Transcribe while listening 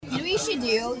should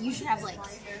do? You should have like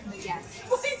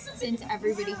guests, since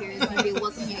everybody here is going to be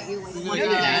looking at you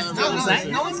like.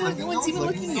 No one's even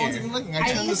looking here.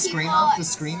 I turned the screen off. The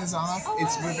screen is off. We're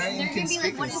very They're going to be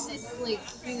like, what inconspicuous. is this like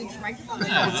huge microphone? You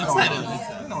know what's going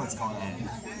on. You know what's going on.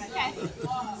 Okay.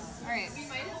 All right.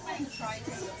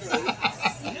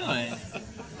 You know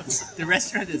what? The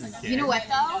restaurant doesn't care. You know what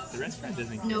though? The restaurant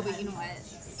doesn't care. No, but you know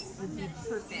what? Would be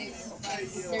perfect.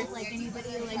 If there's like anybody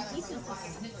like decent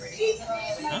looking.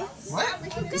 Huh?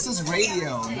 What? This is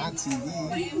radio, not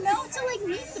TV. No, to like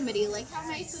meet somebody. Like how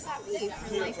nice would that be?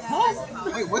 For,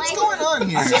 like, Wait, what's like- going on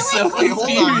here? I'm so Wait, hold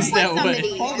on. confused that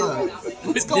Somebody. way. Hold on.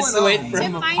 What's going This on? went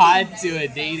from a To find- pod to a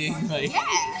dating, like.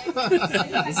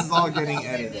 Yeah. This is all getting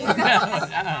edited. It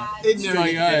What's never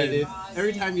going gets on? edited.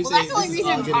 Every time you Well, say that's the only this is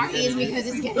reason all I'm getting talking is edited. because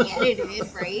it's getting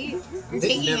edited, right? You're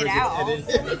taking never it gets out.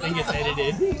 edited. I think it's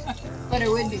edited. But it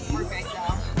would be perfect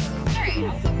though. Alright,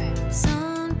 I'll keep it.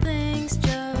 Some things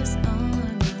just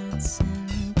aren't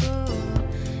simple.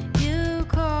 You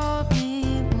called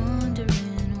me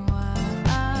wondering why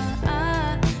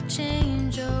I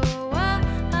change or why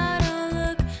I don't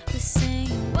look the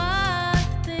same. Why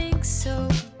I think so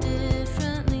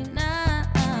differently now.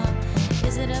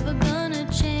 Is it ever gonna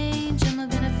change? Am I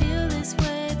gonna feel this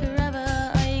way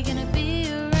forever? Are you gonna be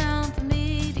around for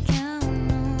me to count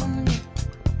on you?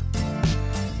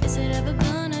 Is it ever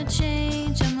gonna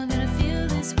change? Am I gonna feel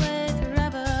this way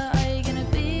forever? Are you gonna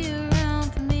be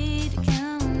around for me to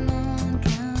count on,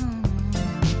 count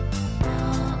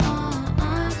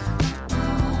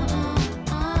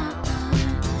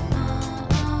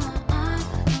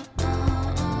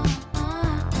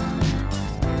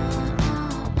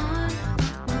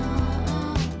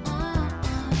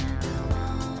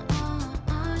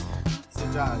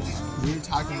So Josh, we were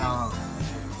talking about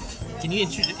Can you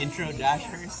intro Josh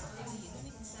first?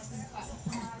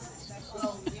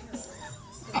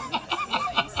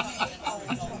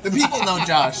 the people know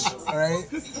Josh, all right?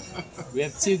 We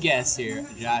have two guests here,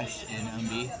 Josh and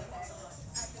Umbi.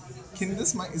 Can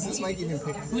this mic? Is this mic even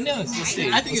picking? Who knows? We'll see.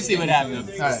 I think We'll it's see what getting happens.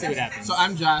 good. We'll see what happens. So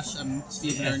I'm Josh. I'm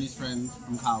Steve and Ernie's friend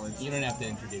from college. You don't have to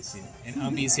introduce you. And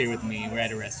Umbi's here with me. We're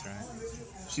at a restaurant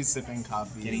She's sipping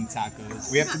coffee. getting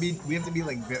tacos. We have to be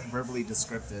like verbally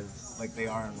descriptive, like they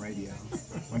are on radio.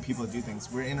 When people do things,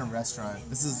 we're in a restaurant.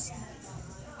 This is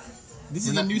This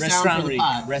We're is a not- new sound Restaurant for the week.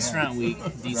 pod. Restaurant week.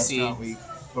 DC. restaurant week,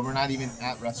 but we're not even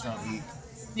at restaurant week.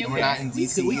 Yeah, And we're not in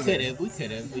DC We either. could have. We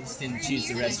could have. We just didn't choose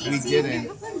the We restaurant.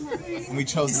 didn't, and we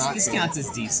chose not This to. counts as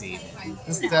DC.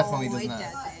 This definitely No, does it not.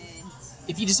 doesn't.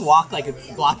 If you just walk like a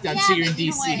block down Yeah, to you're in but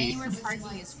you know what? DC. Anywhere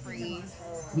parking is free.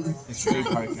 It's free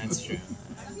parking. That's true.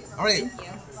 All right. Thank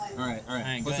you. All right.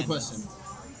 Alright, What's go the question?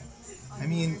 I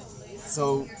mean,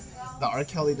 so the R.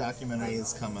 Kelly documentary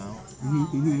has come out.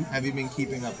 Have you been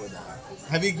keeping up with that?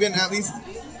 Have you been at least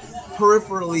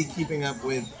peripherally keeping up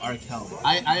with R. Kelly?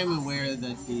 I am aware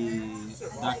that the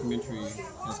documentary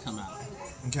has come out.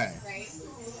 Okay.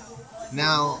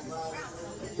 Now,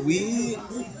 we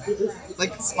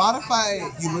like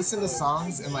Spotify. You listen to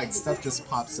songs and like stuff just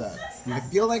pops up. I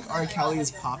feel like R. Kelly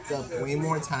has popped up way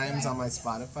more times on my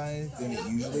Spotify than it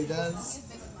usually does.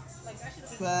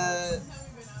 But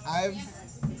I've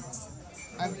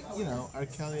you know, R.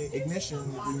 Kelly Ignition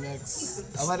remix.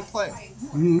 I let it play.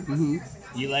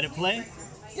 You let it play?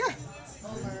 Yeah.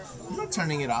 I'm not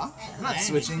turning it off. I'm not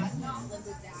switching.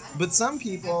 But some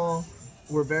people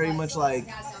were very much like,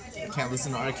 I can't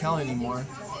listen to R. Kelly anymore.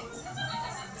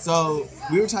 So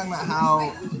we were talking about how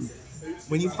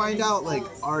when you find out like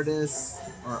artists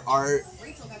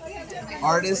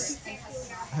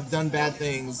have done bad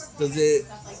things, does it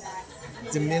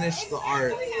diminish the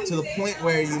art to the point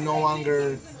where you no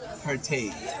longer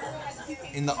partake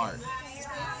in the art?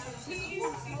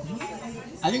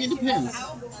 I think it depends.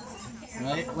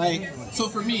 Right? Like, so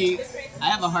for me, I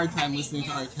have a hard time listening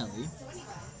to R. Kelly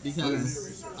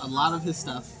because a lot of his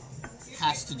stuff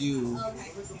has to do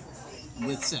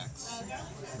with sex.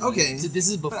 Okay. So this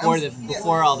is But before I'm-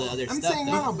 before all the other I'm stuff. saying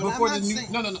though. no, but Before I'm the not new,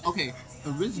 saying- no. Okay.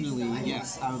 Originally,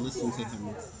 yes, I would listen to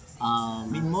him.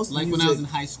 mean, most like when I was in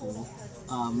music- high school,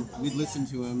 we'd listen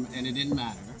to him, and it didn't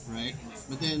matter, right?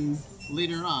 But then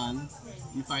later on,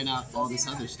 you find out all this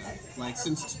other stuff. Like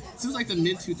since like the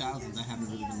mid 2000s, I haven't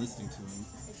really been listening to him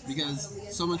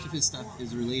because so much of his stuff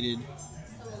is related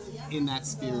in that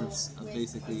sphere of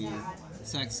basically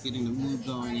sex, getting the mood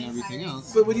going, and everything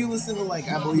else. But would you listen to like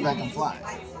I Believe I Can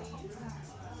Fly?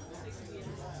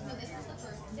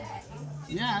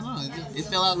 Yeah, I don't know. It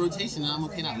fell out of rotation, and I'm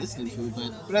okay not listening to it,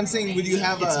 but. But I'm saying, would you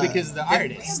have It's a? because of the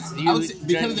artist. I would say,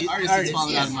 because of the artist, it's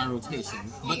fallen yeah. out of my rotation.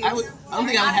 But I don't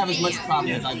think I would have as much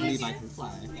problem if I Believe I Can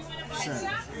Fly. Sure.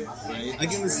 right?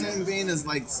 Like in the same vein as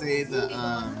like say the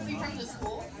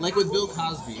Like with Bill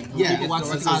Cosby. yeah, People watch the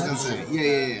that's what I was Cosby gonna Show.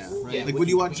 say. Yeah. Yeah, Like would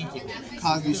you watch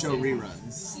Cosby Show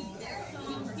reruns?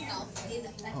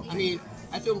 I mean,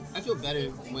 I feel better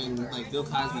when like Bill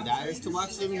Cosby dies to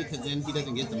watch them because then he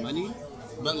doesn't get the money.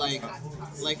 But like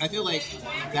I feel like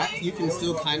that you can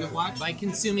still kind of watch. By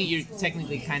consuming, you're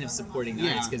technically kind of supporting the Yeah.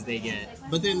 artists because they get.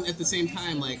 But then at the same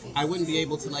time, like I wouldn't be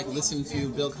able to like listen to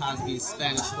Bill Cosby's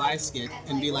Spanish Fly skit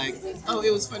and be like, oh,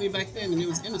 it was funny back then and it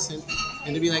was innocent,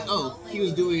 and to be like, oh, he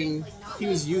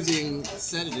was using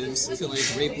sedatives to like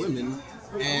rape women.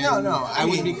 And No, I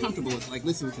wouldn't mean- be comfortable with like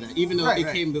listening to that, even though Right, it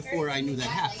right. came before I knew that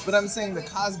happened. But I'm saying the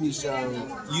Cosby Show,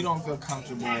 you don't feel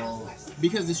comfortable.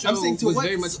 Because the show I'm saying to was what-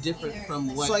 very much different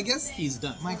from what So I guess he's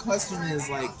done. My question is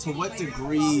like, to what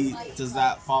degree does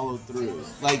that follow through?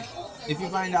 Like, if you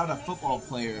find out a football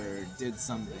player did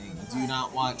something, do you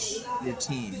not watch your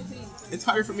team? It's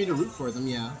harder for me to root for them,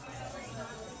 yeah.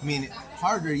 I mean,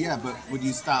 harder, yeah, but would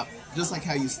you stop? Just like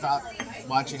how you stop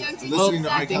watching, Don't you listening think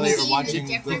to R. the Kelly or team watching. is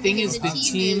The, different? The thing is, Because the the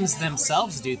team teams is-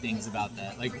 themselves do things about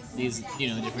that. Like these, different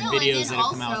No, and videos then that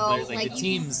have come out with also, players. Like like, the you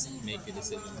teams make a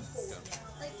decision.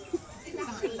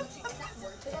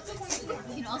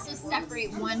 You can also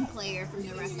separate one player from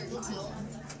the rest of the team,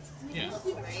 Yeah.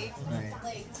 right?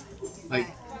 right. Like,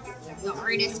 The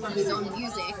artist from his own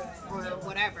music or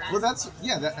whatever. well, that's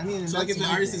yeah. That, I mean, So like that's if the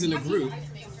my artist thing. is in a group,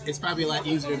 it's probably a lot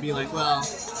easier to be like, well,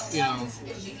 you know,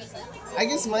 I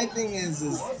guess my thing is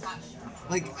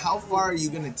like, how far are you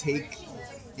gonna take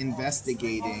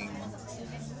investigating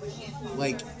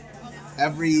like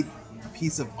every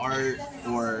piece of art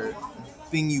or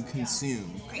thing you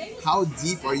consume? How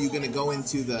deep are you gonna go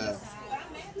into the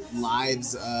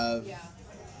lives of?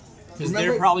 Because there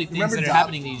Remember- are probably things remember that are Dob-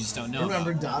 happening that you just don't know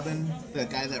Remember about. Dobbin, the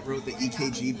guy that wrote the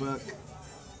EKG book?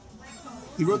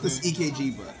 He wrote this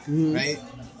EKG book, right?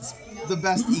 It's the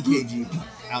best EKG book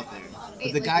out there. But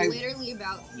Wait, the like guy, literally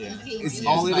about Yeah. EKGs. it's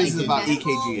all it is like about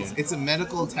medical? EKGs. It's a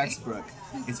medical textbook.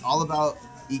 It's all about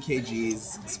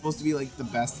EKGs. It's supposed to be like the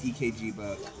best EKG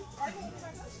book.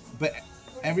 But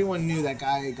everyone knew that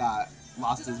guy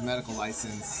lost his medical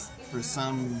license for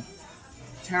some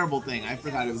terrible thing. I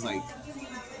forgot, it was like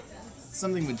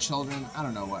something with children. I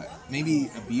don't know what. Maybe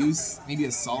abuse, maybe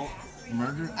assault,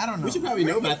 murder. I don't know. we should probably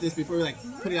know about this before we like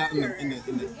put it out in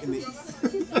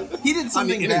the He did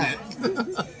something bad.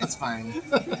 internet. It's fine.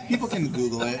 People can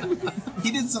Google it.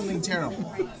 He did something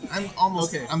terrible. I'm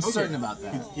Okay. certain about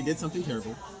that. He did something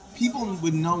terrible. People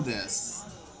would know this,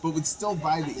 but would still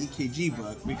buy the EKG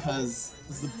book because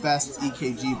it's the best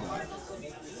EKG book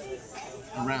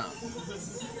around.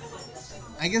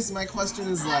 I guess my question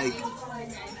is like,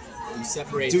 You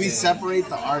separate. do we the- separate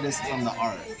the artist from the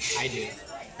art? I do.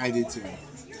 I do too.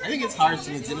 I think it's hard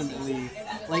to legitimately,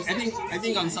 like, I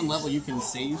think on some level you can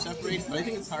say you separate, but I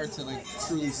think it's hard to like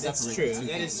truly separate. That's true. the two.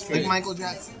 That is true. Like Michael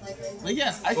Jackson. Like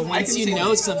yes, I, But I once can you say know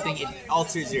that. something, it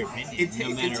alters your opinion. No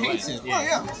matter taints what. it. Oh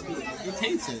yeah. It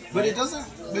taints it. But it doesn't.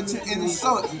 But and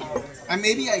so,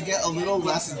 maybe I get a little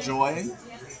less joy.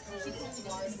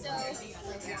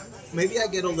 Maybe I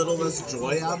get a little less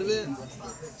joy out of it,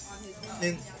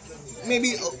 and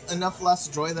maybe enough less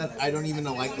joy that I don't even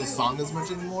like the song as much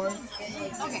anymore.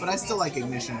 Okay. But I still like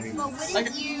Ignition But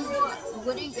Remix.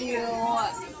 wouldn't you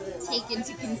take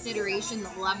into consideration the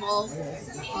level of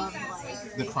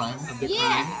like The crime.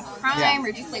 crime Yeah.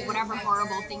 or just like whatever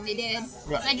horrible thing they did?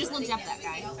 Right. So I just looked up that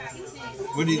guy.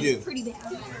 What did you do? Pretty bad.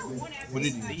 What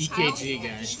did you The do? EKG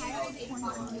guy.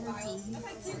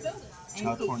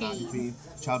 Child pornography and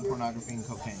Child pornography and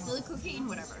cocaine. Really cocaine,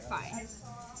 whatever, fine.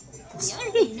 The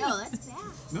other thing, no, that's bad.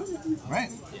 No. Right.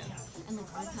 And like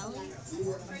R. Kelly,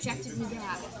 objectively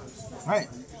bad. Right.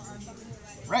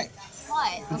 Right.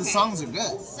 But, But the okay, songs are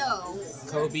good. So,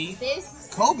 Kobe. this,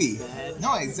 Kobe.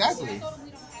 No, exactly.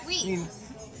 wait, I mean,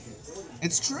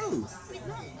 it's true.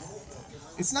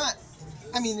 It's not.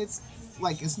 I mean, it's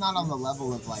like it's not on the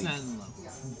level of like It's not in love.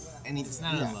 any. it's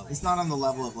not on the level. It's not on the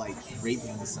level of like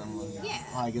raping someone. Yeah.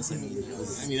 Well, I guess I mean it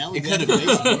was. I mean that was It the could have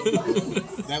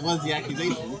accusation. That was the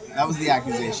accusation. That was the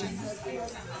accusation.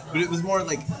 But it was more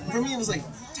like, for me, it was like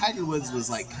Tiger Woods was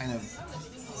like kind of.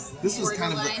 This was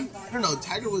kind of. Borderline? I don't know.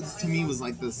 Tiger Woods to me was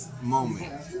like this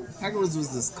moment. Tiger Woods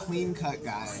was this clean cut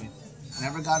guy,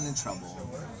 never got into trouble.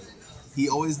 He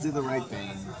always did the right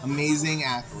thing. Amazing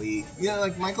athlete. You know,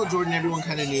 like Michael Jordan, everyone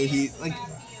kind of knew he like.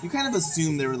 You kind of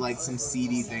assumed there were like some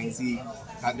seedy things. He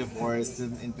got divorced,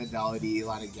 infidelity, a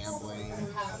lot of gambling,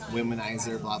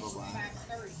 womanizer, blah blah blah.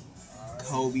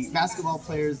 Kobe, basketball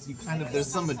players, you kind of, there's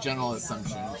some general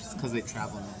assumption just because they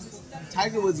travel.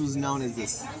 Tiger Woods was known as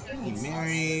this, he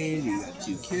married, he got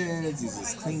 2 kids, he's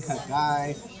this clean cut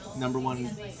guy.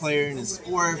 #1 player in his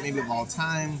sport, maybe of all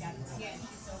time.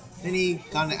 Then he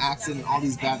got in an accident, all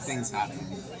these bad things happened.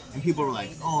 And people were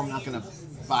like, oh, I'm not going to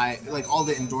buy, like all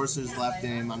the endorsers left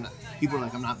him. People were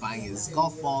like, I'm not buying his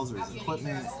golf balls or his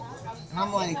equipment. And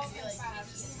I'm like,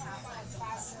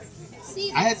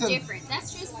 See, I had that's to- different.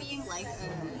 That's just being like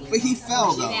a but he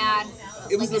fell though. bad.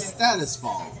 It was like a status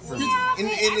fall for me. Yeah, And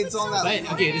but it's I would on that.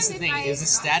 But okay, this is the thing. It was a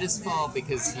status fall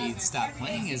because he stopped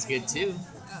playing as good too.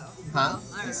 Huh?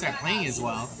 He started playing as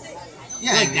well.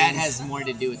 Yeah, I feel like I that mean, has more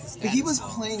to do with the status. But he was fall.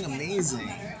 playing amazing.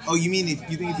 Oh, you mean if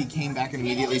you think if he came back and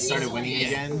immediately started winning Yeah.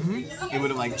 again, it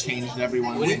would have like changed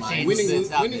everyone's Would it mind? change?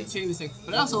 Winning changes things.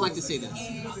 But I also like to say this.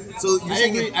 So you're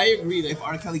saying I agree that if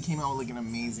R. Kelly came out with like an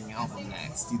amazing album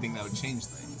next, do you think that would change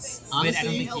things? But I don't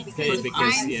honestly, think he because could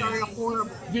because times yeah. are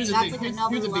horrible. Here's the That's thing. like Here's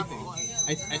another the big level. thing.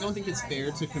 I don't think it's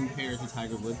fair to compare to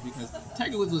Tiger Woods because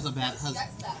Tiger Woods was a bad husband,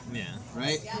 Yeah.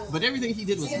 right? But everything he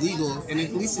did was legal, and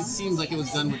at least it seems like it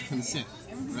was done with consent,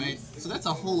 right? So that's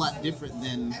a whole lot different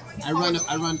than I run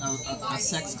a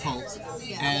sex cult,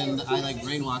 and I like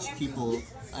brainwash people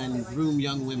and groom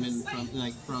young women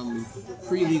from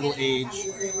pre-legal age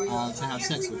to have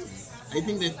sex with me. I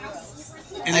think that.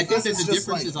 And I think guess that it's the just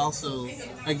difference like- is also,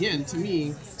 again, to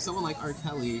me, someone like R.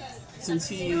 Kelly, since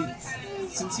he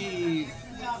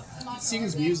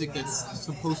sings music that's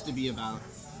supposed to be about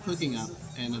hooking up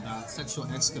and about sexual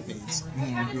escapades,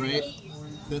 right?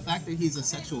 The fact that he's a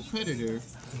sexual predator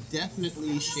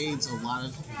definitely shades a lot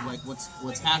of like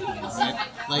what's happening, right?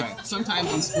 Like Right.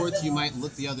 sometimes in sports you might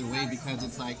look the other way because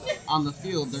it's like on the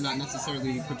field they're not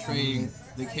necessarily portraying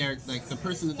the character, like the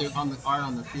person that they're on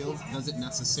the field doesn't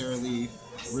necessarily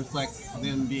reflect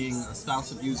them being a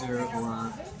spouse abuser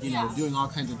or doing all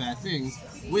kinds of bad things,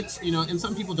 which and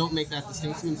some people don't make that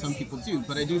distinction and some people do,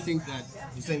 but I do think that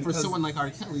saying for because- someone like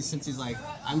R. Kelly, since he's like,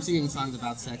 I'm singing songs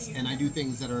about sex and I do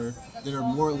things that are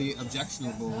morally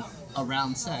objectionable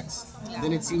around sex,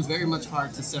 then it seems very much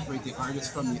hard to separate the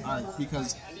artist from the art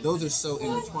because those are so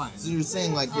intertwined. So you're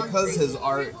saying like because his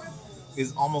art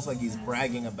is almost like he's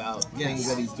bragging about things Yes.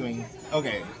 that he's doing.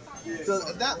 Okay, so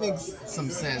that makes some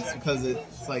sense because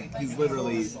it's like he's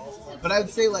literally. But I'd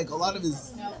say like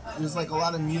there's like a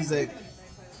lot of music.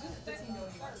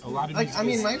 A lot of Like I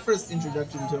mean, my first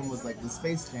introduction to him was like the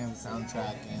Space Jam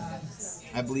soundtrack, and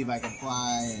I Believe I Can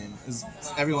Fly, and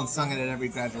everyone sung it at every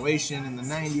graduation in the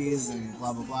 '90s, and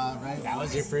blah blah blah, right? that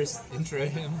was your first intro to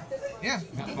him. Yeah.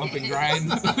 Bump and grind.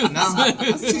 No, I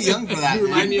was too young for that. You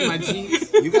remind man. me of my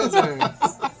teeth. You guys are.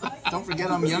 Don't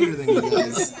forget, I'm younger than you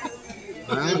guys.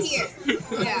 All right? Here.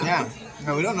 Yeah. Yeah.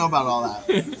 No, we don't know about all that.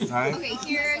 All right. Okay,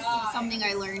 here's something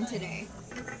I learned today.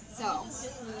 So,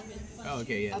 Oh,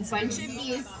 okay, yeah. a bunch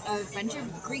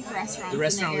of Greek restaurants. The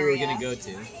restaurant in we the were area. gonna go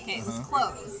to. Okay, it was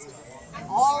closed.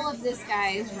 All of this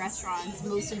guy's restaurants,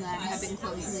 most of them have been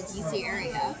closed in the DC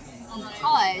area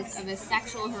because of a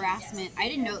sexual harassment. I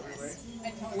didn't know this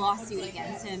lawsuit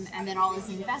against him, and then all his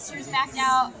investors backed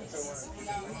out.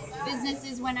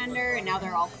 Businesses went under, and now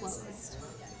they're all closed.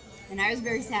 And I was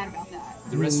very sad about that.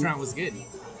 The restaurant was good.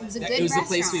 It was a That- good it was the restaurant.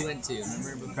 place we went to.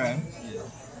 Remember? Before? Okay.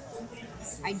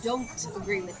 I don't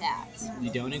agree with that.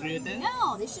 You don't agree with that?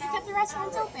 No, they should have kept the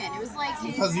restaurants open. It was like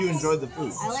his, Because you enjoyed the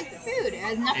food. I like the food. It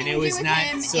has nothing And it to do was with not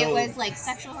him. so- It was like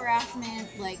sexual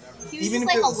harassment. Like he was Even just if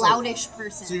like it a was- loutish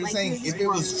person. So you're like, saying he if it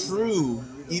was gross. true,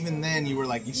 even then you were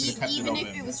like, you should have kept Even it if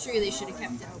open. it was true, they should have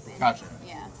kept it open. Gotcha.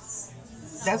 Yeah.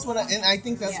 That's what and I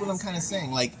think that's what Yeah. I'm kind of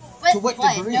saying. Like, But, to what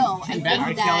but degree? no, I Can think bad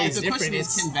R. that Kelly's The question different.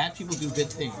 is, can bad people do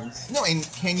good things? No, and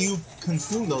can you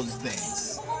consume those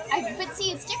things? but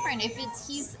see, it's different. If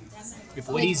he's If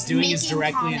what like, he's doing is making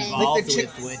directly comments- involved Like the chick-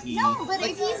 with what he. no, but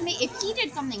if he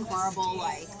did something horrible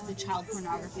like the child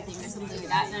pornography thing or something like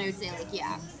that, then I would say like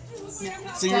yeah, no. So you're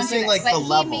don't do saying, it. like, But the he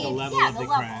level. made- The level yeah, of the the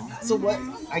level. crime. So what?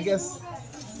 I guess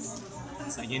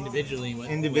It's like individually.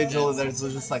 individual, there's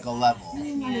just like a level.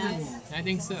 I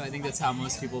think so. I think that's how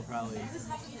most people probably.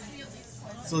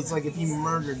 So it's like if he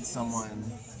murdered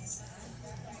someone.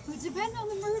 It would depend on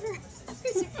the murder.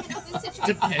 It would depend on the situation.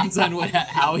 Depends on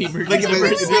how he murdered Like the if it,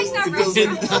 person. if it was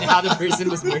Depends on how the person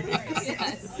was murdered.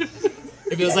 Yes.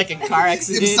 If it was like a car it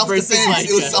accident was versus self-defense. like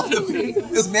It was a- self-defense.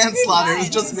 It was manslaughter. It was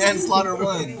just manslaughter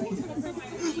 1.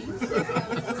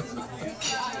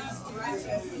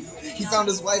 He found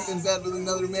his wife in bed with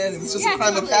another man. It was just Yeah, a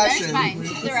crime totally. of passion. That's fine.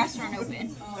 Keep the restaurant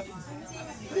open.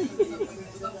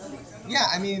 Yeah,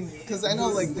 I mean, because I know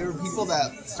like there were people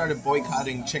that started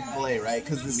boycotting Chick-fil-A, right?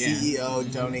 Because the Yeah. CEO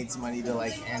donates money to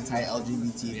like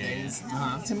anti-LGBT Yeah, things.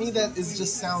 yeah. To me, that is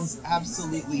just sounds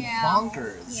absolutely Yeah.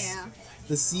 bonkers. Yeah.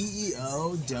 The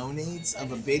CEO donates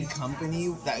of a big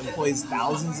company that employs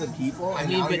thousands of people, I and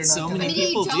mean, now but you're so not many gonna... But he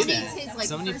people do donates that. his, like,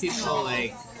 So many personal- people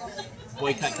like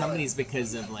boycott companies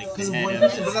because of like Because the of one head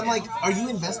person. of But I'm like, are you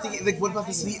investigating? Like, what about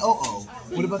the COO?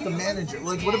 What about the manager?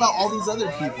 Like, what about all these other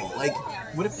people? Like,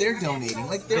 what if they're donating?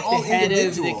 Like, they're But all the head of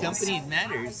individuals. the company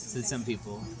matters to some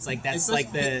people. It's like that's It's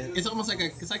like the it's almost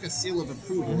like a seal of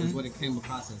approval is what it came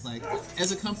across as. Like,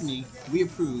 as a company, we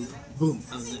approve, boom,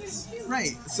 of this.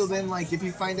 Right. So then, like, if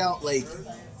you find out, like,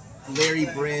 Larry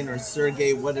Brin or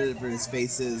Sergey, whatever his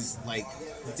face is, like,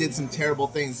 did some terrible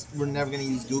things, we're never going to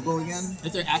use Google again?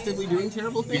 If they're actively doing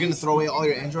terrible things, You're going to throw away all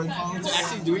your Android if phones? they're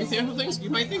actually doing terrible things, you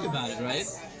might think about it, right?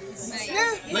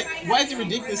 Yeah. Like, why is it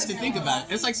ridiculous to think about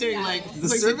it? It's like saying, like, The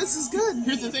it's like service is good.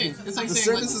 Here's the thing. It's like The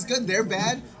saying, service is good. They're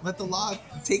bad. Let the law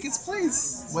take its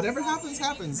place. Whatever happens,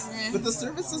 happens. But the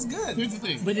service is good. here's the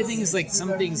thing. But the thing is, like,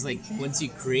 some things, like, once you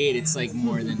create, it's, like,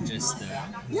 more than just the...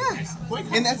 Yeah,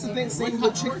 and that's the thing. Same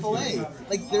with Chick-fil-A.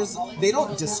 Like, they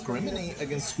don't discriminate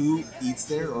against who eats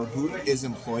there or who is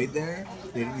employed there.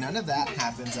 None of that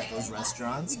happens at those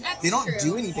restaurants. That's They don't true.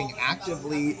 do anything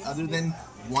actively other than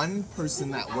one person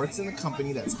that works in the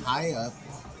company that's high up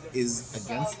is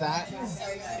against that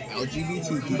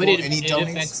LGBT people, But it and he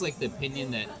affects, donates. like, the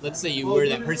opinion that... Let's say you were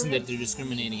that person that they're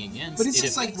discriminating against. But it's it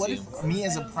just like, affects what you. if me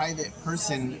as a private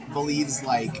person believes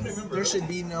like there should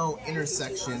be no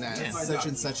intersection at Yeah. such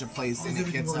and such a place, and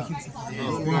it gets out.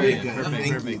 Yeah, Very yeah, good. perfect,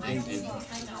 Thank perfect, you. thank you.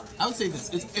 I would say this.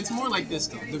 It's more like this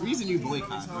though. The reason you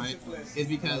boycott, right, is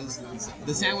because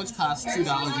the sandwich costs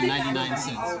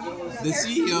 $2.99. The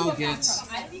CEO gets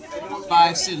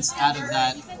 5 cents out of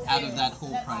that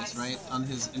whole price, right,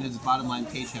 in his bottom line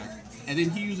paycheck, and then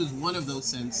he uses one of those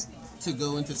cents to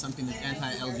go into something that's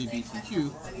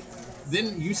anti-LGBTQ.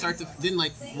 Then you start to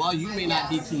like while you may not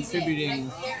be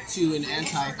contributing to an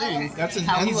anti thing, That's an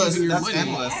how he's endless. using your That's money.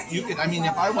 endless. You could. I mean,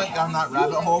 if I went down that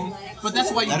rabbit hole, But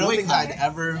that's why you I don't think boycott. I'd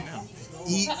ever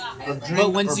eat or drink.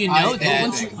 But once or you buy know that,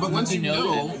 anything. but once you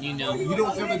know, that, you know. you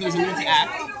don't feel that there's a need to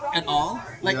act at all.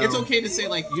 Like No. it's okay to say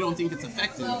like you don't think it's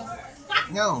effective,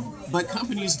 No. but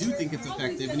companies do think it's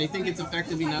effective, and they think it's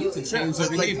effective enough to change their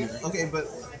But like, behavior. okay, but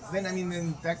then I mean,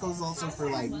 then that goes also for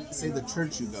like, say the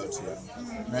church you go to,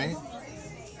 right?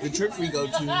 The church we go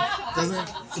to doesn't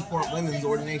support women's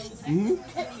ordination.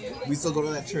 We still go to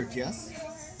that church, yes?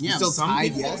 Yeah, still some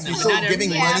tithe, people- yes? No, You're but still not giving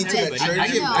everybody. money to Yeah, the but church?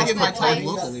 I give my No, tithe but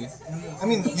locally. I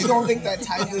mean, you don't think that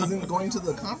tithe isn't going to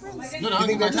the conference? No, You I don't think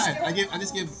give my they're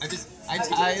tithe. I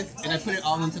tithe and I put it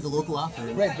all into the local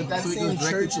offering. Right, but that so it same goes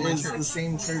directly church to my is church. the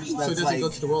same church So it that's doesn't like go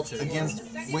to the world church. against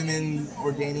women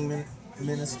ordaining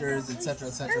ministers, etc.,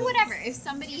 etc. Or whatever. If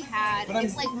somebody had, But I'm-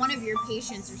 if like one of your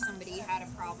patients or somebody had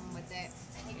a problem with it,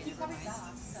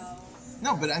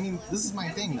 No, but I mean, this is my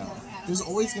thing though. There's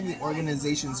always going to be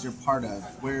organizations you're part of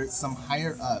where some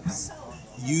higher ups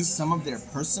use some of their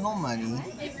personal money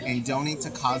and donate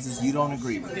to causes you don't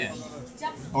agree with. Yeah.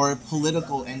 Or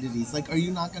political entities. Like, are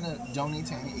you not going to donate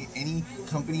to any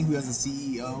company who has a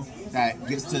CEO that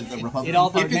gives to the Republican It all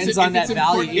Party? depends on that value.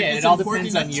 important- Yeah, if it it's all important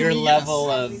depends on enough to your me, level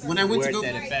yes. of when I went where to go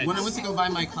that affects. when I went to go buy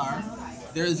my car,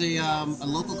 there's a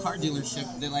local car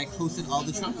dealership that like hosted all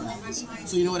the Trump rallies.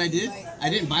 So you know what I did? I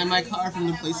didn't buy my car from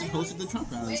the place that hosted the Trump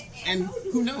rallies. And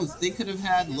who knows? They could have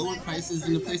had lower prices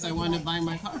than the place I wound up buying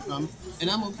my car from, and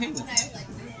I'm okay with that,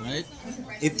 right?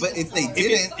 If they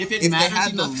didn't, if it they matters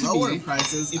had the enough to lower me,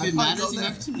 prices, if I'd it probably matters go there.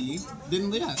 enough to me,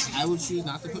 then yes, I would choose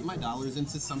not to put my dollars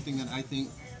into something that I think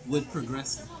would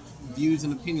progress views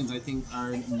and opinions I think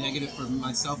are negative for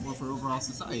myself or for overall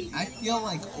society. I feel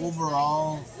like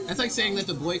overall, That's like saying that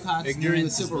the boycotts during the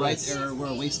Ignorance is civil rights bliss. era were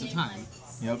a waste of time.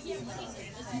 yep.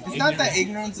 It's not that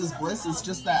ignorance is bliss. It's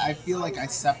just that I feel like I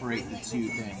separate the two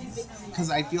things because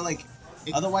I feel like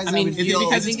otherwise I mean, would is it feel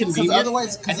because it's convenient?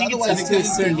 Otherwise, I think it's otherwise up to a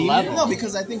certain level. No,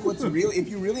 because I think what's real. If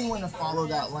you really want to follow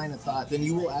that line of thought, then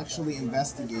you will actually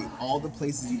investigate all the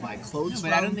places you buy clothes No, from.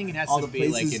 but I don't think it has all to the be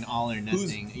like places an all or who's-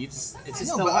 nothing. It's just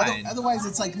No, the but line. otherwise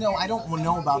it's like no, I don't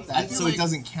know about I that, feel so like- it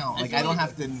doesn't count. I Like feel I don't like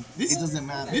have to. this- It doesn't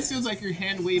matter. This feels like you're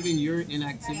hand waving your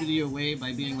inactivity away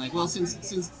by being like, well, since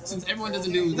everyone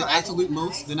doesn't do the absolute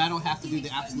most, then I don't have to do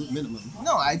the absolute minimum.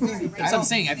 No, I think That's what I'm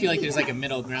saying. I feel like there's like a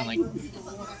middle ground. Like,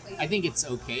 I think it's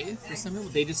okay for some people.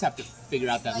 They just have to figure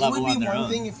out that It level would on be their one own.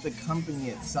 thing if the company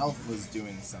itself was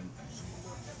doing something.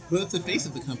 But if the face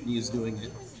of the company is doing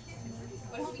it,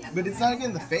 But it's not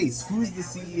even the face. Who's the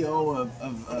CEO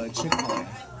of Chick-fil-A?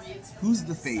 Who's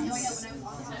the face?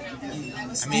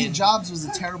 Steve Jobs was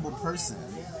a terrible person.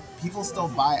 People still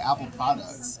buy Apple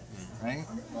products, right?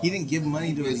 He didn't give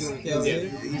money to his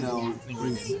you know,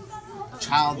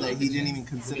 child that he didn't even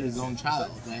consider his own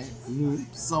child, right?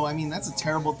 So I mean, that's a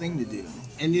terrible thing to do.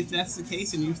 And if that's the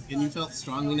case, and you felt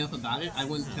strongly enough about it, I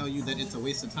wouldn't tell you that it's a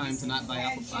waste of time to not buy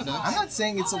Apple products. I'm not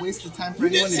saying it's a waste of time for You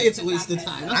did anyone. say it's a waste of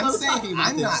time. That's I'm what saying talking about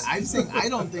I'm this. not. I'm saying I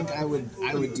don't think I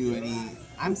would do any.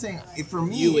 I'm saying for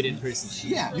me. You wouldn't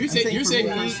personally. Yeah. You're I'm saying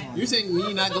for me personally. you're saying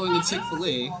me not going to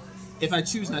Chick-fil-A, if I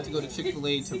choose not to go to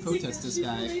Chick-fil-A to protest this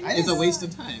guy, I is a didn't- waste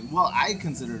of time. Well, I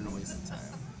consider it a waste of time.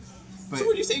 But So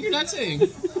what are you saying you're not saying?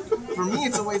 for me,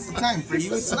 it's a waste of time. For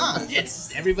you, it's not.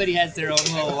 It's everybody has their own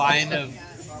little line of.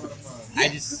 I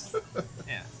just.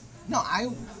 Yeah. No, I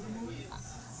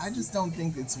just don't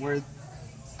think it's worth.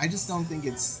 I just don't think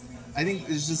it's. I think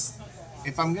it's just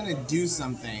if I'm gonna do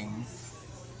something,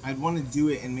 I'd want to do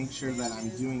it and make sure that I'm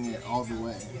doing it all the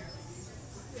way.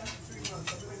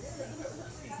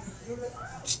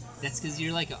 That's because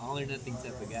you're like an all or nothing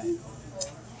type of guy.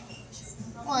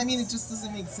 Well, I mean, it just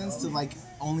doesn't make sense to like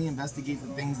only investigate the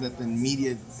things that the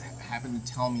media happen to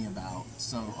tell me about.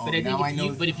 So, But I think now if I know.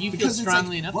 you- but if you feel because it's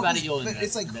strongly enough what about was- it, you'll but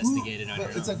it's like, investigate it on but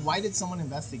your it's own. like, why did someone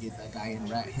investigate that guy and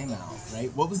rat him out?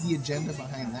 Right? What was the agenda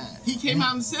behind that? He came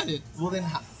out and said it. Well, then,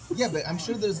 yeah, but I'm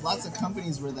sure there's lots of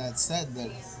companies where that's said that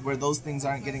where those things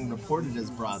aren't getting reported as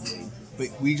broadly, but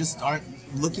we just aren't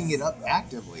looking it up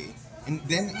actively. And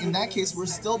then in that case, we're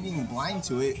still being blind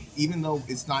to it, even though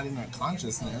it's not in our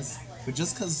consciousness. But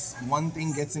just because one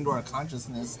thing gets into our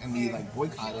consciousness and we like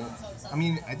boycott it, I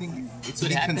mean, I think it's to What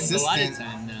be happens a lot of consistent.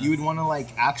 time now. You would want to like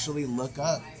actually look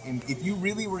up, and if you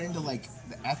really were into like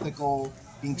the ethical,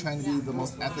 trying to be the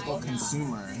most ethical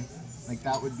consumer, like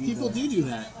that would be. People the, do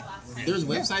that. There's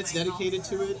websites dedicated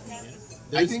to it.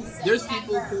 I think There's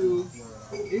people who.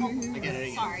 I get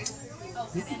it. Sorry.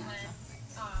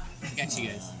 I got you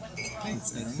guys.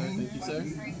 Thanks, Ernie. Thank you, sir.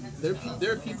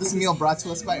 There are people. This meal brought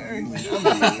to us by Ernie.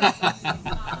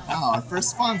 Oh, our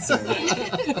first sponsor.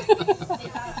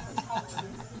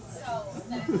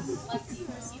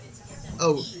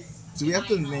 Oh, do we have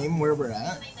to name where we're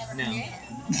at? No.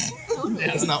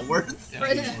 It's not worth.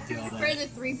 Don't need to do all For that. the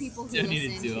 3 people who Don't need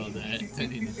listen. to do all that. Don't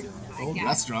need to do all that. The whole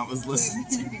restaurant was listening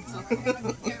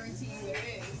to.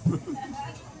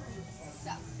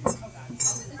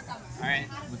 All right.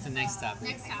 What's the next topic?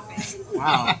 Next topic.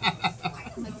 Wow.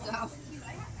 Let's go.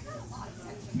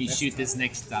 Let me shoot this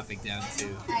next topic down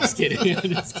too. Just kidding. I'm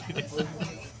just kidding.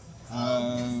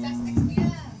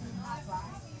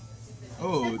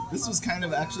 Oh, this was kind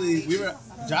of actually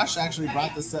Josh actually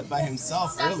brought this up by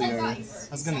himself earlier. I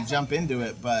was gonna jump into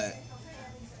it, but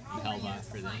You held off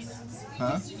for this.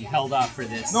 huh? You held off for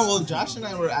this. No, well, Josh and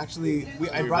I were actually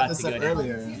I were brought about this to up go down.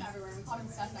 earlier.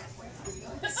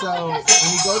 So when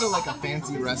you go to like a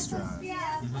fancy restaurant,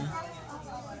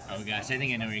 Oh gosh, I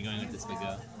think I know where you're going with this, but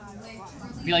go.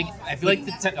 I feel like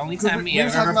the only time we we were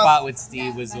ever talking about- fought with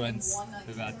Steve was once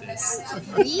about this.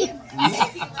 We? wait,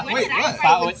 what?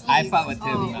 I fought with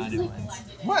him about it once.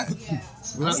 What?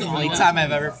 That's the only time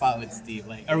I've ever fought with Steve.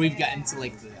 Like, or we've gotten to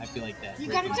like I feel like that. You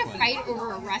got into breaking a point. fight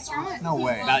over a restaurant? No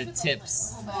way. About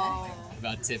tips, Oh,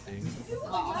 about tipping.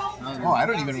 wow. Oh, I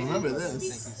don't even remember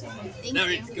this. Thank No,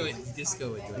 you. go ahead. Just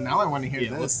go with it. Now I want to hear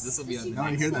Yeah, this. this will be on the I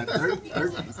want to hear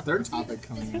that third topic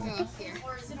coming in. Go here.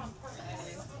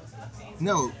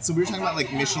 No, so we were talking about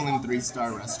like Michelin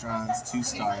 3-star restaurants,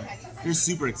 2-star. They're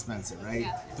super expensive, right?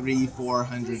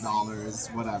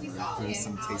 $300-$400, whatever, for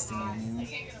some tasting menu.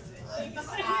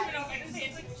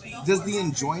 Does the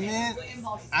enjoyment?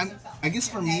 I guess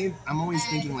for me, I'm always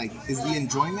thinking like, is the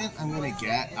enjoyment I'm gonna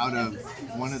get out of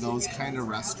one of those kind of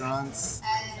restaurants?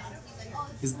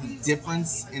 Is the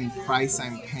difference in price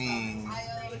I'm paying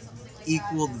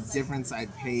equal the difference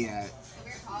I'd pay at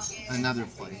another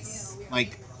place,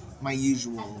 like my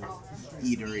usual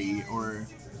eatery or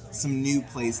some new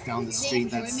place down the The street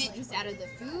that's enjoyment just out of the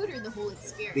food or the whole the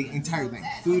experience? entire thing,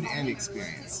 food and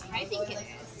experience. I think it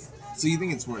is. So you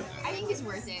think it's worth it? I think it's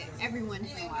worth it every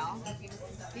once in a while.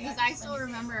 Because I still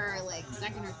remember our like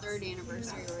 2nd or 3rd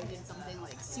anniversary where we did something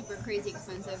like super crazy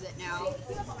expensive that now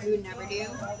we would never do.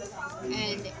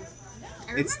 And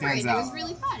I remember stands it. out. It was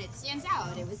really fun. It stands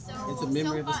out. It was so It's a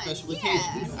memory so of a fun. special Yeah.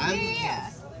 occasion. Yeah.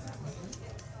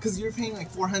 Because you're paying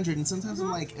like $400, and sometimes I'm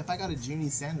like, if I got a Junie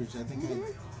sandwich, I think I'd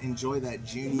enjoy that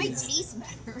It Junie might taste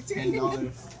better.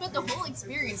 $10. But the whole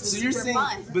experience was So you're super saying,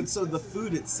 fun. but so the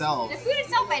food itself. The food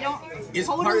itself, I don't It's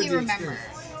part of totally the remember.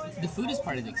 The food is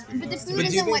part of the experience. But the food But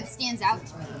do you isn't think- what stands out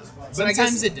to me. But I Sometimes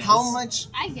guess it does. how much?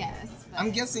 I guess. But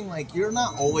I'm guessing like you're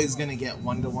not always gonna get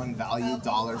one-to-one value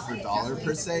dollar for dollar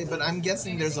per se, but I'm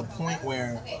guessing there's a point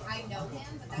where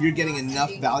you're getting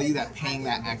enough value that paying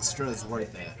that extra is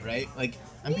worth it, right? Like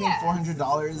I'm paying Yeah.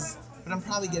 $400. but I'm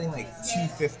probably getting like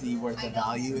 $2.50 worth of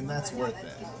value, and that's worth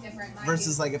it.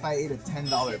 Versus like if I ate a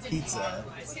 $10 pizza,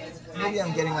 maybe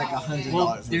I'm getting like $100. Well,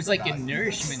 worth there's of like value. a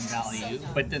nourishment value,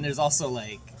 but then there's also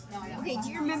like, Okay, do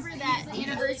you remember that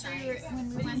anniversary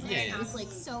when we went there? Yeah. It was like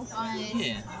so fun.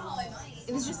 yeah.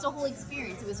 It was just a whole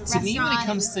experience. It was a To restaurant. me, when it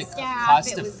comes was the to staff,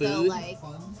 cost it of was food, the, like,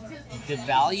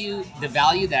 The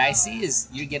value that I see is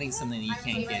you're getting something that you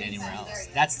can't get anywhere else.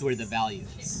 That's where the value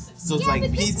is. So it's Yeah, like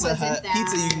but this Pizza wasn't Hut. that.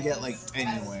 Pizza you can get like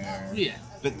anywhere. Yeah.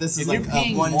 But this is If like you're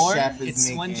paying one more, chef is it's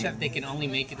making. one chef. They can only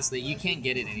make it so that you can't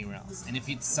get it anywhere else. And if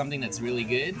it's something that's really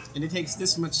good, And it takes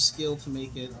this much skill to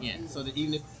make it. Yeah. So that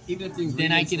even if the ingredients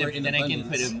then I can were in put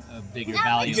abundance, a bigger Yeah,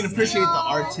 value. You can on it. appreciate the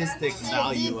artistic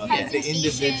value of it, the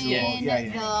individual.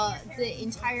 presentation, Yeah. the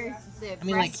entire the I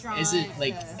mean, like, restaurant. is it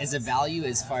like the- as a value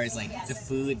as far as like the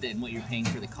food and what you're paying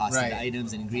for the cost of Right. the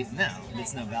items and ingredients? No,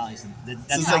 it's no value. So So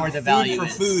that's it's not like where the food value for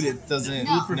is. food. It doesn't.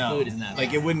 No. Food for no. food is not like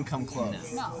value. it wouldn't come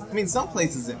close. No. I mean, some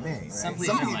places it may. Right? Some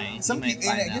places it might. Some You might people,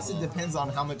 and I find guess that it low. depends on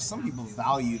how much. Some people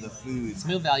value the food. It's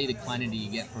no value the quantity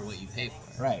you get for what you pay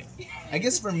for. Right. I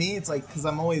guess for me, it's like because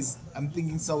I'm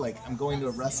thinking so like I'm going to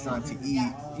a restaurant to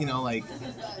eat, you know, like,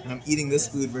 and I'm eating this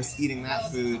food versus eating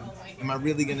that food. Am I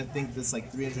really gonna think this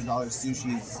like $300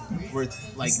 sushi is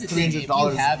worth like This is the thing, $300 if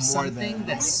you have more something than?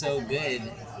 that's so good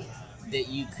that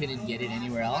you couldn't get it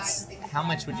anywhere else, how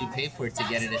much would you pay for it to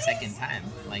get it a second time?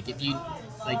 Like if you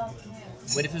like,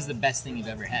 what if it was the best thing you've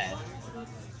ever had?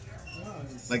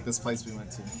 Like this place we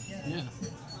went to. yeah.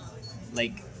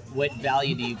 Like what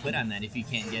value do you put on that if you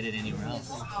can't get it anywhere else?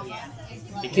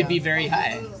 It could be very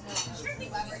high.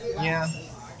 Yeah,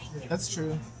 that's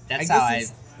true. That's I guess how I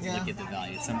it's- yeah. look at the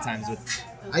value. Sometimes with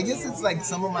I guess it's like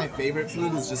some of my favorite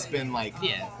food has just been like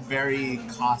Yeah. very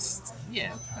cost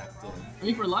yeah, effective. I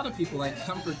mean, for a lot of people, like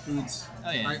comfort foods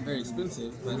Oh, yeah. aren't very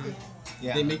expensive, but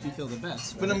Yeah. they make you feel the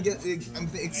best. But right? I'm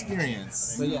the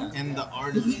experience. But yeah. And the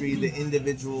artistry, the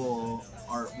individual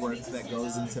artwork that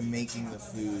goes into making the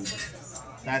food.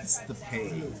 That's the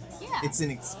pay. Yeah. It's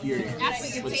an experience. That's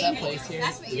what you're what's paying that place for. here?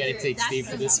 That's what We gotta you're- take that's Steve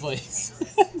the- for this place.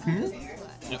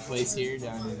 That place here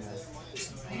down in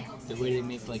the way they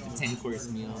make like the 10-course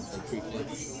meals, like 3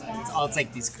 course. It's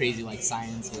like these crazy like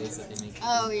science ways that they make.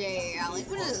 Oh yeah. Like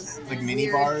what is Like mini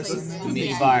bars? Mini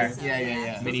yeah. bar.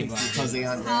 Yeah. Mini bar. Jose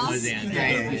Andres. Jose Andres.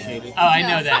 Yeah. Oh, I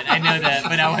know that,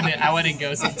 but I want to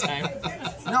go sometime.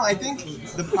 No, I think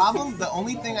the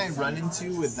only thing I run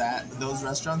into with those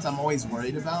restaurants I'm always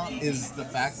worried about is the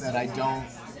fact that I don't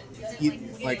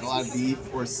eat like a lot of beef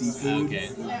or seafood. Okay.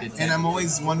 And I'm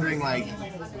always wondering like,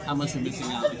 how much you're missing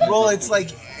out. well, it's like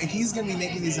he's gonna be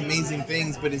making these amazing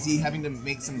things, but is he having to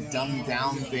make some dumbed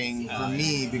down thing for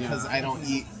me because I don't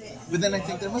eat? But then I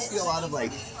think there must be a lot of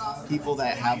like people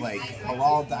that have like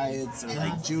halal diets or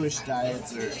like Jewish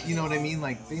diets or you know what I mean?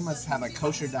 Like they must have like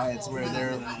kosher diets where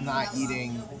they're not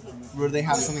eating, where they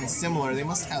have something similar. They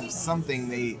must have something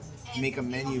they make a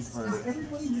menu for.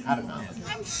 I don't know.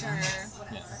 I'm sure.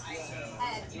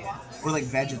 Or like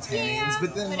vegetarians,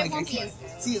 but then but it like I won't be can't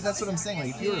as see. That's what I'm saying. Like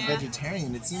if you're a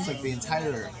vegetarian, it seems like the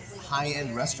entire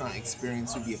high-end restaurant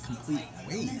experience would be a complete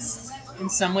waste. In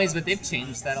some ways, but they've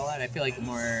changed that a lot. I feel like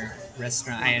more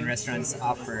high-end restaurants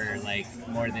offer like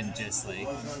more than just like.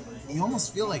 You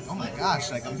almost feel like, oh my gosh,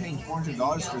 like I'm paying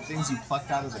 $400 for things you plucked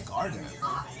out of the garden.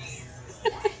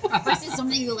 Versus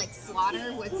something you like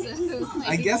slaughter. What's like,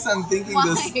 I guess I'm thinking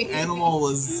this Why? animal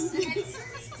was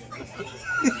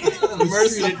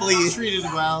mercifully treated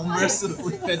well,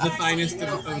 mercifully fed the finest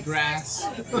of grass,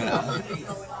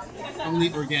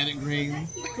 only organic grain.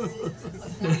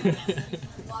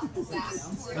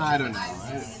 I don't know.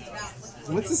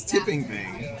 What's this tipping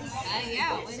thing?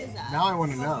 yeah. What is that? Now I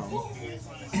want to know.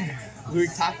 We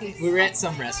were at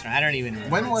some restaurant. I don't even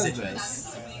remember. When was Citrus.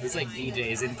 this? It was like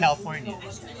DJ's in California,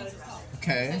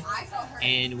 Okay.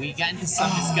 and we got into some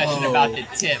discussion about the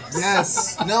tips.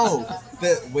 Yes. No.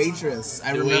 The waitress.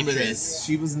 I The remember waitress. this.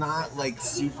 She was not like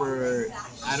super.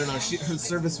 I don't know. Her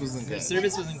service wasn't The good.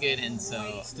 service wasn't good, and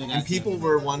so And people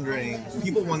were wondering.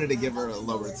 People wanted to give her a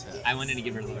lower tip, I wanted to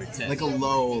give her a lower tip. like a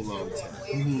low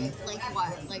tip. Like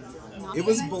what? Like It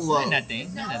was nothing? below.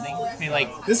 nothing. I mean,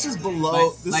 like This is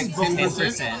below. This like is below.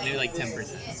 10%, maybe like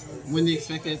 10%, When the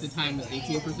expected at the time was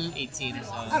 18%. 18 or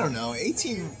so. I don't know.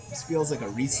 18 feels like a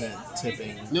recent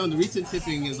tipping. No, the recent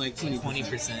tipping is like 20%.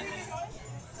 20%.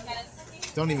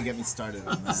 Don't even get me started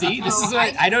on that. See, this Oh, is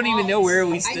what I don't even know where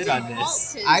we stood on default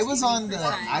this. to I was on the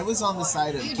 20%.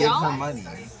 side of You give her don't? money.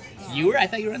 You were? I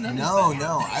thought you were on the other No, side.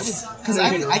 no, I was because I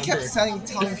I don't kept remember.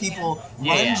 telling people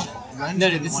Yeah. Runge No,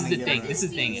 didn't this is wanna the give thing. her- This is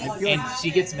the thing. I feel And like-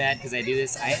 she gets mad because I do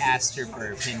this. I asked her for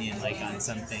her opinion, like on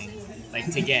something, like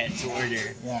to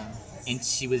order. Yeah. and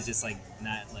she was just like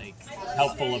not like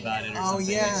helpful about it or Oh, something.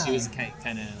 yeah. Like, she was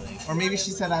kind of like, Or maybe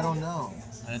she said, I don't know.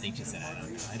 I don't think she said I don't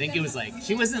know. I think it was like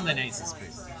she wasn't the nicest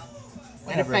person.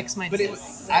 Whatever. It affects my But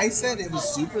taste. I said it was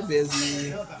super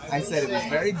busy. I said it was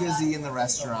very busy in the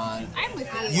restaurant. I'm with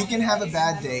you. You can have a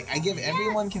bad day. I give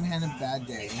everyone can have a bad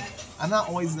day. I'm not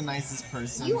always the nicest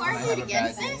person You when I argued have a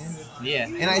bad against day. this? Yeah.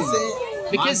 And I say,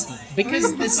 Because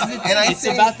this is the thing. and I It's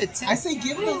say, about the tip. I say,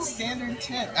 give the standard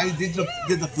tip. I mean, did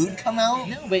the food come out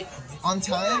No, but on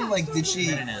time? Like, did she?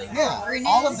 No. Yeah,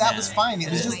 all of that was fine. It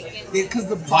was just because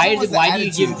the why problem was the do you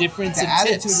attitude. give difference The in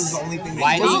attitude tips? is the only thing.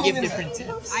 Why that do you wasn't give even- different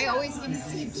tips? I always give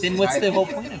a Then what's the whole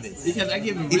point of it? Because I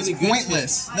give really It's good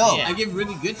pointless. tips. No. Yeah. I give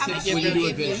really good How tips much when do you you do a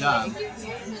give good you? job. You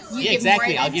Yeah, give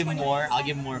exactly. more I'll than give 20 more. I'll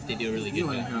give more if they do a really You good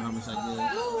want to job. hear how much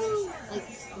I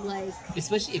Like,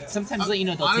 Especially if sometimes did. you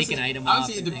know they'll Honestly- take an item off.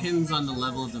 Honestly, it and things. depends on the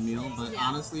level of the meal, but Yeah.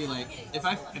 honestly, like if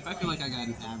I feel like I got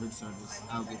an average service,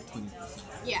 I'll give 20%.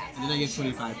 yeah. And then I give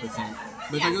 25%.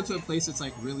 But if I Yeah. go to a place that's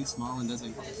like really small and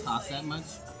doesn't cost that much,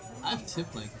 I've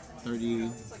tipped like 30,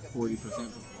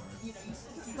 40% before.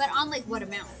 But on like what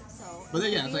amount? So. But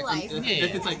then, yeah, it's you like, if, Yeah.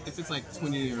 if it's like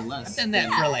 20 or less. I've done that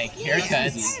Yeah. for like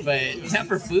haircuts, but not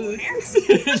for food.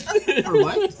 For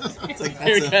what? It's like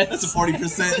Haircuts. that's a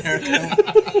 40% haircut.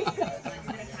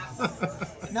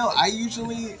 No, I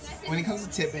usually when it comes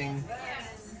to tipping,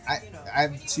 I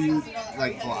have two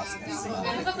like philosophies about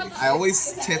it. I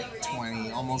always tip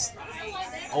 20, almost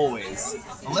always,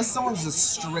 unless someone's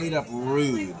just straight up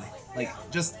rude, like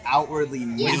just outwardly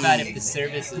mean. What about if the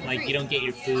service is like you don't get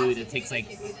your food? It takes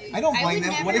like I don't I blame would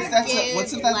them. What if never that's give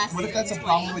what if that's a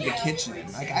problem with the kitchen?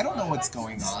 Like I don't know what's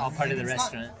going on. all part of the It's not-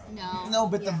 restaurant. No. No,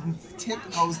 but the tip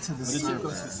goes to the The tip server.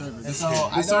 goes to the server. And That's so true.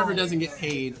 I The server don't- doesn't get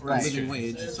paid Right. a living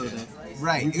wage, so that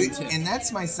Right, you can tip. and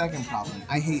that's my second problem.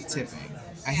 I hate tipping.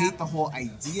 I hate the whole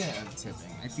idea of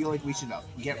tipping. I feel like we should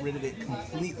get rid of it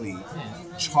completely.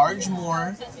 Charge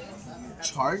more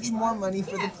money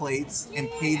for the plates, and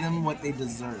pay them what they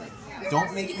deserve.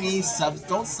 Don't make me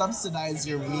don't subsidize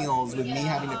your meals with me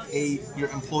having to pay your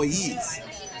employees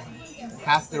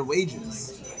half their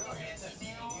wages.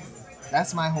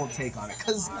 That's my whole take on it.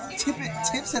 Because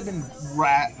tips have been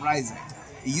rising.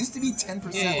 It used to be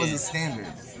 10% was Yeah. a standard.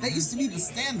 That used to be the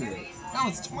standard. Now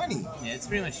it's 20. Yeah, it's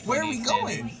pretty much. Where are we 20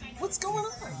 going? standard. What's going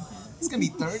on? It's gonna be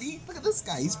 30? Look at this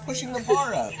guy. He's pushing the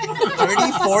bar up.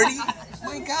 30, 40?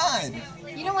 My God.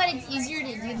 You know what? It's easier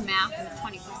to do the math with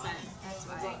 20%. That's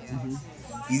what I do.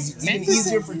 Even 10%?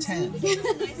 easier for 10. But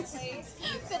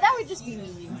that would just be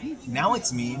mean. Now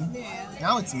it's mean.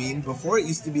 Now it's mean. Before it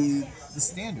used to be the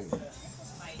standard.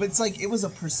 But it's like it was a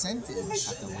percentage,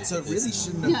 so it really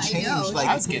shouldn't have Yeah, I changed. know. Like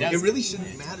I was kidding, I it was really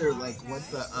shouldn't matter like what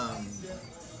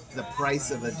the price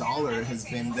of a dollar has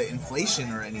been, the inflation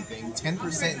or anything.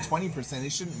 10%, 20%,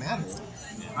 it shouldn't matter.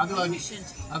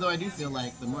 Although I do feel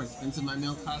like the more expensive my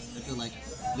meal costs, I feel like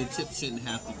the tip shouldn't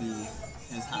have to be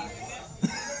as high.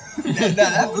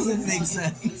 That doesn't make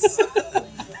sense.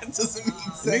 That doesn't make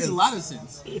sense. It makes a lot of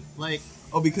sense. Like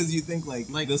Oh, because you think like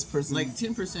this person like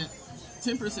 10%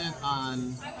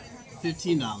 on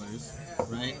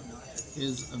 $15, right?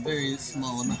 Is a very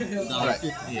small amount.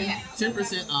 $1.50. Yeah.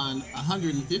 10% on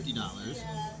 $150,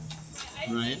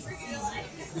 right?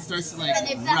 It starts to like And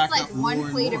if rack that's up like more one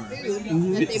and plate more. of food that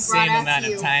With they the brought same out amount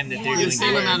to of you, time that they're The doing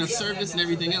same work. amount of service and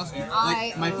everything else.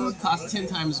 Like my food costs 10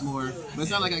 times more, but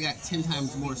it's not like I got 10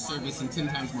 times more service and 10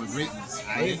 times more greatness.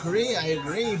 I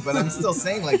agree, but I'm still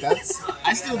saying like that's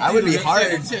I would do be the hard.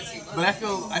 standard tip, but I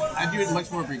feel I do it much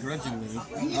more begrudgingly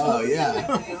oh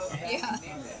yeah. Yeah.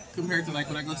 compared to like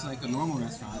when I go to like a normal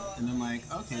restaurant and I'm like,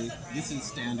 okay, this is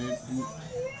standard. And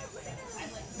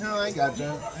No, I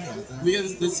gotcha.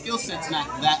 because the skill set's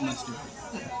not that much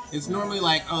different. It's normally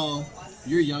like, oh,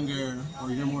 you're younger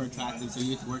or you're more attractive, so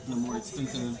you have to work in a more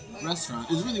expensive restaurant.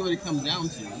 Is really what it comes down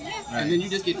to. And then you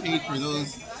just get paid for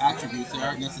those attributes that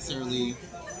aren't necessarily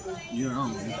your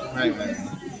own. Right.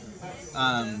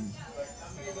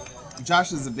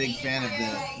 Josh is a big fan of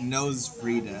the nose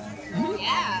Frida.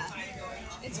 Yeah.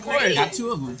 It's course. great. Got two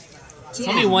of them.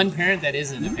 Tell me one parent that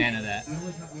isn't a fan of that.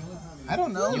 I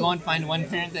don't know. You won't find one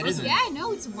parent that isn't. Yeah,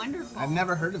 no, it's wonderful. I've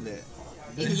never heard of it.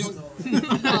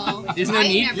 Well, There's no I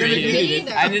need never for did it.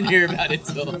 either. I didn't hear about it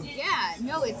till. Yeah,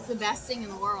 no, it's the best thing in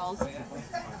the world.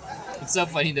 It's so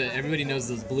funny that everybody knows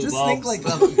those blue Just bulbs. think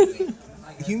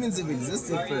like humans have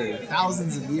existed for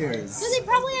thousands of years. So they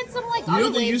probably had some like You know other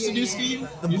what they way of used to doing do, it. Steve?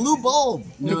 The blue bulb.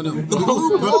 No. blue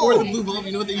Before bulb. the blue bulb,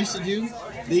 you know what they used to do?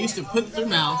 They used to put their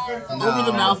mouth over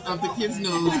the mouth of the kid's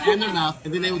nose and their mouth,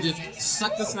 and then they would just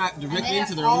suck the snot directly then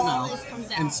into their own all mouth this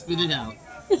comes out. and spit it out.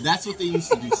 That's what they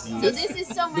used to do, Steve. So this is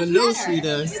so much The nose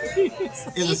better. Frida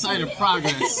is a sign of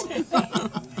progress.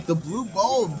 The blue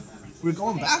bulb. We're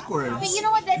going backwards. But you know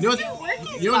what? That You know doesn't work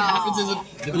as You know what well.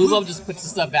 happens is The blue bulb just puts the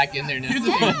stuff back in there now. here's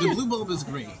the thing. The blue bulb is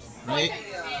great, right?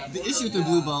 The issue with the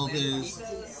blue bulb is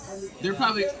they're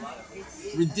probably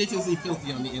ridiculously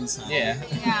filthy on the inside. Yeah.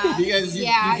 Yeah. Because you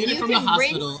get it from the can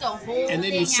hospital, rinse the whole and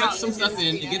then you thing suck out. some stuff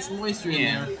in, it gets moisture in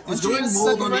Yeah. there, Don't it's you growing just mold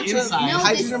suck a on the bunch of inside. No,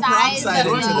 hydrogen the peroxide size into of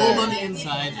Growing the- mold there. on the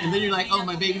inside, and then you're like, oh,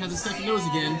 my baby has a stuffy nose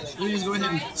again. Then you just go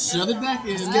ahead and shove it back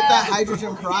in, Get that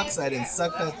hydrogen peroxide and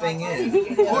suck that thing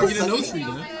in. or get a nose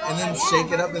Frida. And then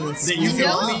shake it up and then you squeeze can it Nose-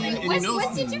 out. clean and your what's, nose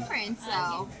what's the clean. difference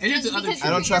though? And here's the Just other because truth. I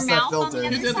don't you trust your that mouth filter. On the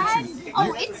Here's the other other side? truth.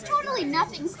 Oh, it's totally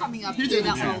nothing's coming up Here's through the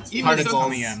that other hole. truth. Even if Particles.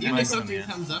 something, Yeah, even if particles, something yeah.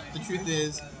 comes up, the truth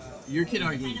is, your kid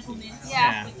already gave it to you.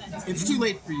 Yeah. It's too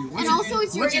late for you. Once And your- also,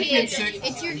 it's your once kid. kid's sick,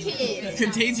 It's your kid.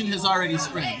 contagion has already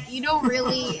spread. You don't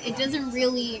really. It doesn't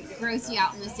really gross you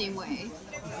out in the same way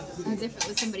as if it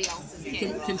was somebody else's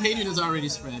kid. Contagion has already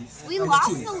spread. We It's lost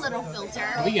too late. the little filter.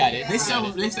 We got it. They sell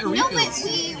No, refills. but we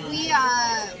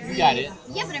got it.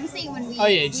 Yeah, but I'm saying when we. Oh,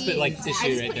 yeah, you just put, like, I tissue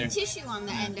just right put there. a tissue on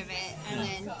the end of it, and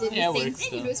then did Yeah, it the same works thing.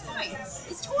 still. It was fine.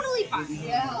 It's totally fine.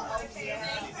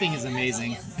 Thing is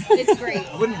amazing. It's great.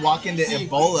 I wouldn't walk into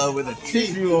Ebola with a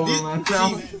tissue over my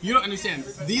mouth. You don't understand.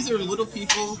 These are little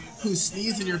people who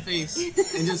sneeze in your face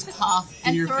and just cough in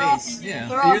And your throw face. up, Yeah.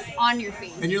 throw And up on your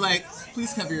face, And you're like,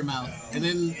 please cover your mouth. And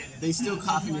then they still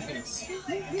cough in your face.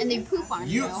 and they poop on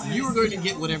You are going to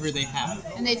get whatever they have.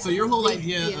 And they- So your whole they-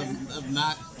 idea yeah. of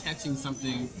not catching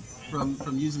something from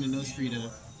using a nose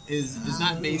Frida is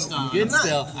not based on Good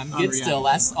still. I'm good still.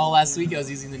 Last week I was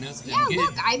using the nose. Yeah, I'm good.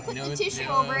 look, I put You know, the tissue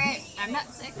yeah. over it. I'm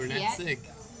not sick We're not yet. sick.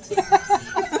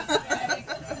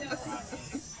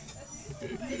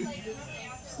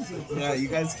 Yeah, you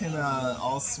guys can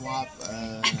all swap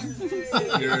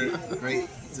your great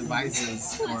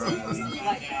devices for.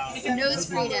 Nose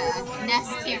Frida,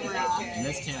 Nest camera.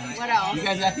 Nest Cam. What else? You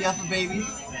guys got the Alpha Baby?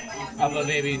 Uppa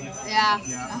baby. Yeah.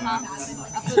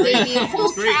 Up a baby. A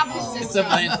whole great. travel It's system.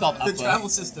 it's called The Uppa. travel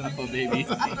system. Uppa baby.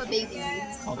 Up a baby.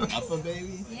 Up a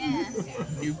baby? Yeah.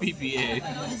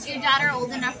 UPPA. Is your daughter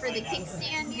old enough for the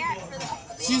kickstand yet? For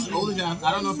the She's old enough.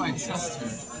 I don't know if I trust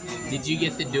her. Did you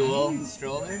get the dual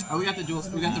stroller? Oh, we got the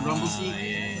rumble Oh, seat.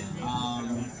 yeah.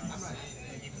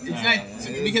 It's nice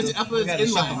because Alpha is Gotta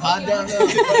shut the inline. pod down now?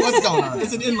 What's going on?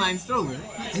 It's an inline stroller.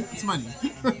 It's money.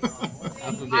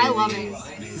 Uppa baby. I love it.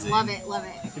 Amazing. Love it. Love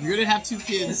it. If you're gonna have two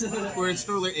kids who are at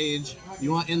stroller age,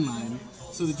 you want inline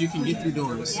so that you can get through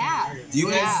doors. Yeah. Do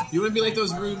you guys? You want to be like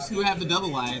those groups who have the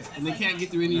double wide and they can't get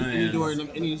through any, Oh, yeah. any door in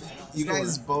any. You store.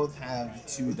 guys both have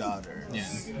 2 daughters. Yeah.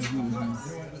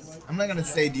 I'm not gonna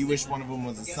say do you wish one of them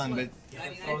was a son, but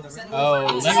Wait,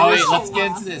 let's get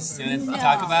into this. You wanna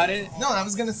talk about it? no, I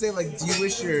was gonna say like, do you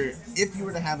wish if you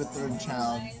were to have a 3rd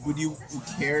child, would you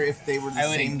care if they were the I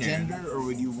wouldn't same care. gender, or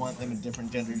would you want them a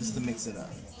different gender just to mix it up?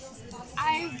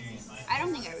 I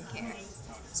don't think I would care.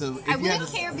 So if I you had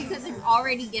wouldn't care because I'm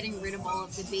already getting rid of all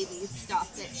of the baby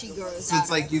stuff that she grows So out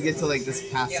it's like of. you get to like just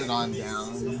pass it on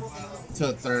down to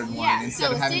a 3rd one Yeah, instead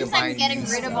so of having since to buy I'm getting new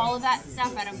rid of stuff. all of that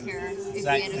stuff, I don't care if So we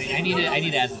I had a I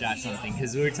need to ask Josh something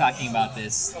because we were talking about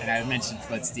this and I mentioned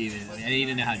about Steven. I need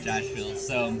to know how Josh feels.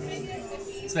 So,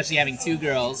 especially having 2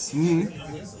 girls.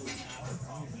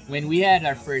 When we had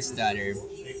our first daughter,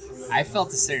 I felt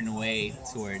a certain way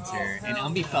towards her, and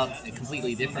Umbi felt a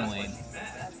completely different way.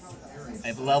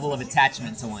 A level of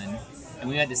attachment to one. And when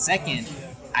we had the second,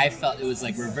 I felt it was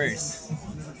like reverse.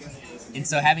 And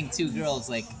so having 2 girls,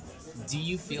 like, do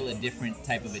you feel a different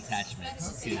type of attachment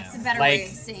to them? It's a better like, way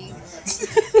of saying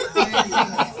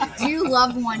it. Do you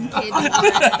love one kid more?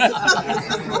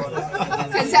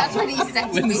 Because that's what he said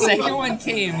to when me. the second one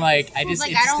came, like I He was just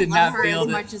like, it I just don't did love not her feel as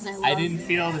the, much as I I love didn't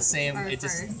feel the same. her It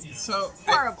just first. So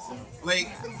Horrible.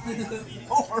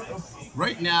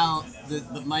 right now,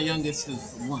 my youngest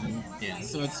is 1. Yeah.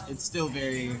 So it's still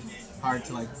very hard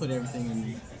to like put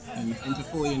everything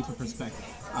fully into perspective.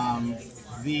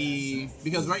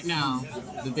 Because right now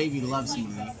the baby loves me,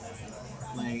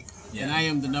 like, Yeah. and I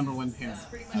am the number 1 parent.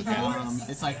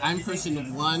 It's like I'm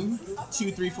person 1,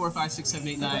 2, 3, 4, 5, 6, 7,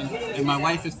 8, 9, and my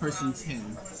wife is person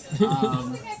 10.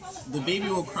 The baby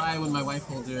will cry when my wife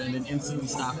holds her, and then instantly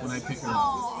stop when I pick her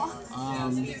up.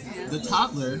 The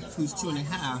toddler, who's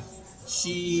 2.5,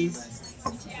 she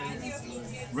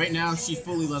right now she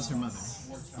fully loves her mother.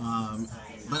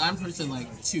 But I'm person like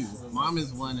 2. Mom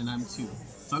is 1 and I'm 2.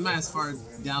 So I'm not as far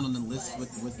down on the list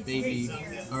with baby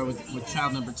or with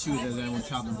child number 2 as I am with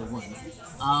child number 1.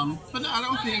 But no, I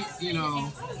don't think,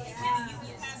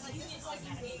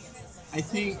 I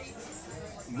think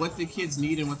what the kids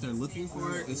need and what they're looking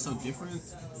for is so different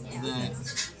that,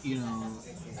 you know,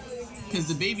 because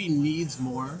the baby needs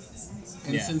more,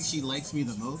 and Yeah. since she likes me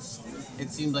the most, it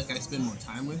seems like I spend more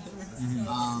time with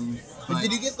her. But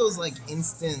did you get those like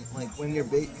instant, like when your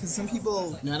baby? Because some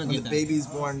people, No, I don't when get the that. baby's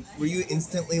born, were you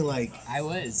instantly like, I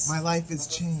was. my life has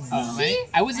changed? Oh, See?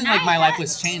 I wasn't And like I my life had-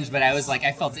 was changed, but I was like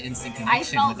I felt the instant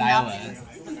connection felt with Isla. nothing.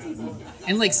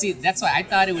 And like, see, that's why I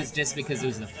thought it was just because it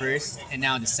was the first, and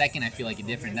now the second I feel like it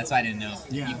different. That's why I didn't know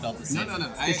if Yeah. you felt the same. No.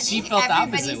 Because she I think felt the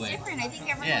everybody's opposite way. different. I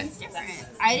think everyone's different.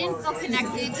 I didn't feel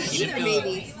connected to You either didn't feel-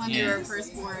 baby when they yeah. were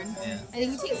first born. Yeah. I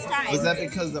think it takes time. Was that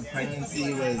because the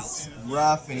pregnancy was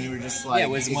rough and you were just like Yeah,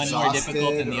 was one more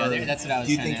difficult than the exhausted, other? or That's what I was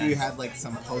Do you trying think to you ask. had like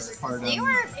some postpartum They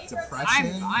were.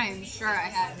 depression? I'm sure I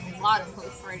had a lot of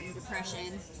postpartum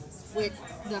depression with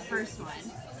the first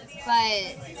one,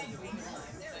 but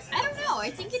I don't know. I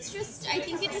think it just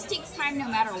takes time, no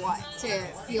matter what, to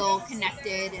feel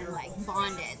connected and like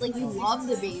bonded. Like you love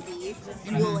the baby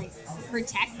and you'll like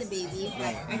protect the baby,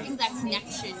 but I think that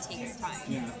connection takes time.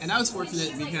 Yeah, and I was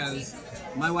fortunate because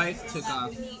my wife took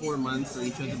off 4 months for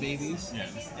each of the babies, Yeah.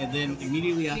 and then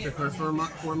immediately after her 4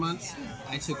 months,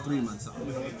 I took 3 months off.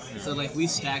 So like we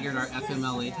staggered our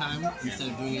FMLA time instead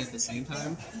of doing it at the same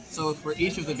time. So for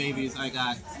each of the babies, I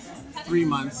got 3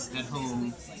 months at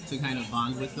home to kind of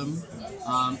bond with them,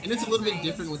 and it's a little bit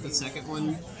different with the second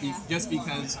one, just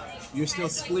because you're still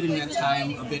splitting that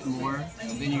time a bit more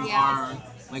than you Yeah. are.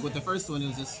 Like with the first one, it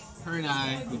was just her and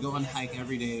I would go on a hike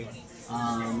every day.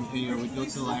 And, you know, we'd go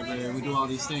to the library, we'd do all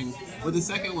these things. With the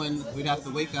second one, we'd have to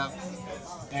wake up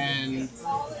and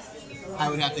I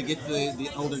would have to get the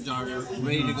older daughter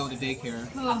ready to go to daycare.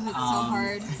 Oh, it's so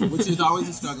hard. Which is always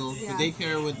a struggle. Yeah. The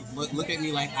daycare would look at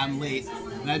me like I'm late,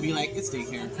 and I'd be like, it's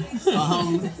daycare.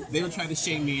 They would try to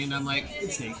shame me, and I'm like,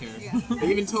 it's daycare. Yeah. They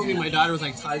even told me my daughter was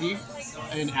like tardy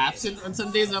and absent on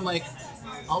some days, and I'm like,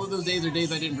 all of those days are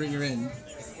days I didn't bring her in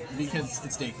because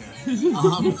it's daycare.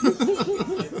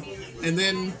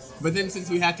 But then since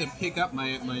we had to pick up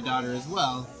my daughter as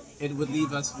well, it would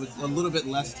leave us with a little bit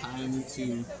less time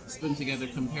to spend together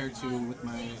compared to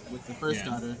with the first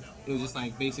Yeah. daughter. It was just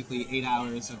like basically 8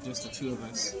 hours of just the two of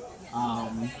us.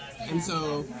 And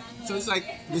so it's like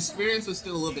the experience was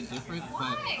still a little bit different,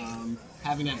 but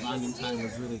having that bonding time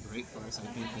was really great for us, I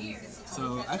think. And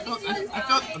so I felt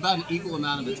about an equal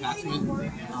amount of attachment.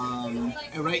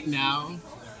 And right now,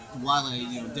 while I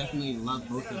definitely love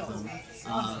both of them,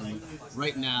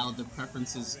 right now the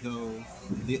preferences go.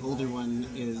 The older one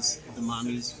is the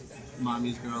mommy's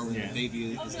girl, and Yeah. the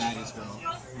baby is daddy's girl.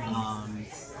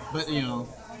 But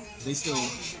they still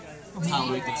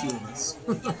tolerate the two of us.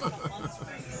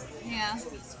 Yeah.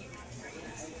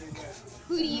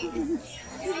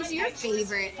 Who's your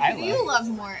favorite? I Who you love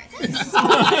more? That's so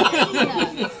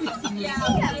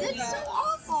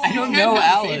awful. I don't can't know have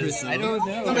Alice. favorites, I don't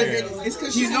know. No, but her. it's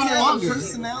because She's she's no not a longer.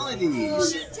 personality.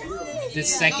 The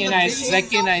second Isla She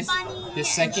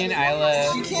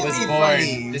can't was be born,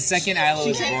 funny. the second Isla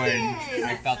was born, can't.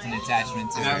 I felt an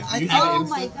attachment to her. I You felt- have Oh it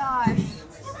my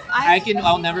instant? gosh.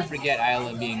 I'll never forget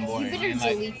Isla being born. You better And like,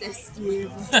 delete this,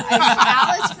 Steve.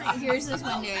 Alice, here's this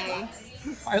one day.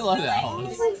 I love Oh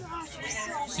Alice. my gosh, you're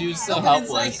so She was so But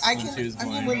it's helpless like, I when she was can, I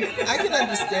born. mean, when, I can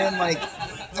understand, like,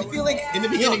 I feel like In the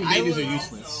beginning, I babies was- are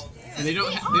useless, and they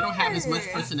don't have as much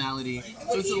personality,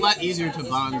 so it's a lot easier to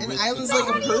bond And with. Isla's the like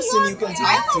a daughter. person you can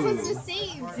talk Isla was the to.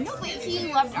 same. No way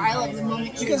he loved Isla the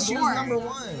moment she Because was she was born. number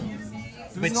one. There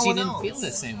was But no she one didn't else. feel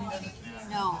the same way.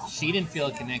 No. She didn't feel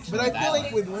a connection But I with feel Isla.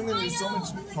 like with women, there's so much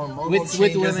hormonal with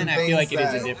changes women, and I feel like things it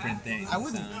is a that different thing. I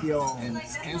wouldn't so. feel. and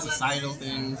societal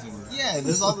things. And Yeah,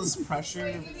 there's all this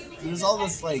pressure. There's all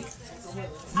this like,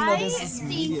 there's this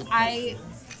media.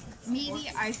 Maybe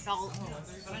I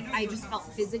just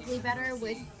felt physically better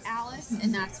with Alice,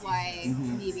 and that's why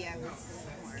maybe I was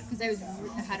more, because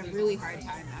I had a really hard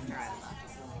time after Isla.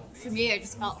 For me, I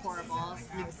just felt horrible,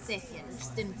 and I was sick, and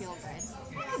just didn't feel good.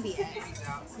 That could be it.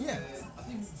 Yeah,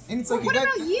 and it's But like what you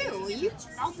got. about you? You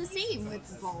felt the same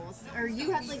with both, or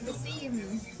you had like the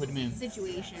same What do you mean?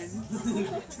 situation.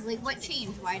 Like, what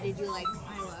changed? Why did you like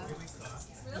Isla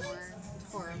more?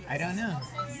 Or I don't know.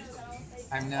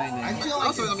 I have no idea. I feel like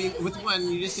also, I mean, with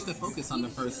one, you just get to focus on the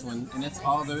first one, and that's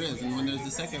all there is. And when there's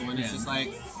the second one, it's Yeah. just like,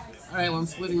 all right, well, I'm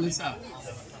splitting this up.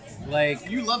 Like,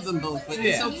 You love them both, but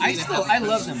it's yeah, okay I to still, have I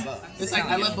love them both. It's like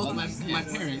I love both of my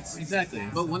parents, Exactly.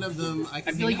 but one of them I I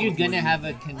can feel like hang you're out gonna with. have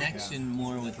a connection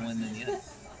more with one than the other.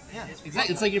 Yeah.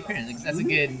 Exactly. It's like your parents. Like, that's a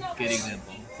good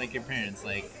example. It's like your parents.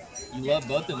 Like, you love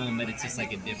both of them, but it's just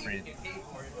like a different.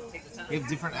 You have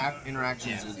different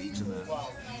interactions Yeah. with each of them.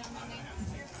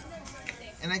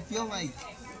 And I feel like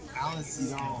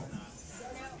Alice,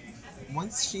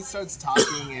 once she starts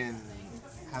talking and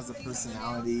has a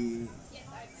personality,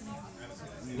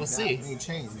 We'll see. You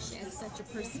change. She has such a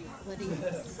personality.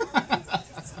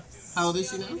 How old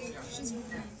is she now? She's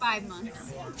 5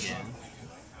 months.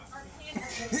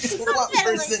 What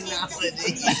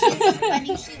personality? Funny,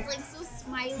 she's like so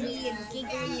smiley and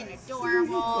giggly and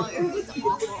adorable. It was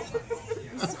awful.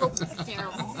 It was so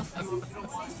terrible.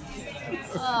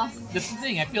 The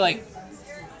thing, I feel like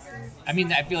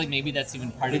maybe that's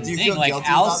even part of But the do you thing. feel Like guilty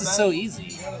Alice about is that? so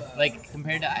easy, like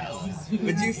compared to Isla.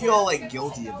 But do you feel like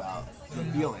guilty about the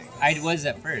feeling? I was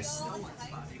at first.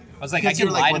 I was like, I Because you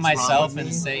can were like, lie to "What's wrong myself with and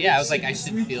me?" say, yeah. I was like, I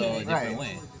should feel a different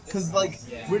way. Because like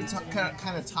we're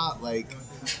kind of taught like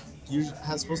you're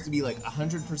supposed to be like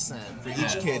 100% for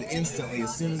each kid instantly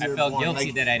as soon as I you're felt born. guilty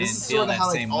Like, that I this didn't is feel sort of that how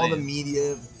like same all way. the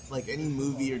media, like any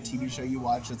movie or TV show you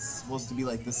watch, it's supposed to be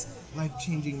like this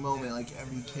life-changing moment, like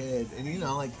every kid. And you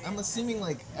know, like I'm assuming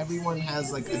like everyone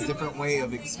has like a different way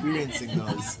of experiencing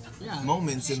those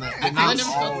moments, and that they're not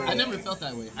all. I never felt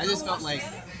that way. I just felt like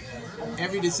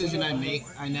every decision I make,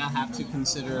 I now have to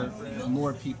consider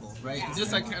more people, right? It's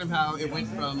just like kind of how it went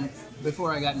from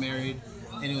before I got married,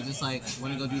 and it was just like,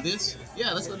 want to go do this?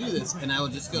 Yeah, let's go do this, and I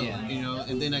would just go, Yeah. you know.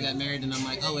 And then I got married, and I'm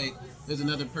like, oh wait, there's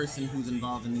another person who's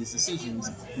involved in these decisions.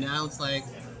 Now it's like,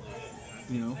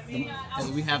 you know, as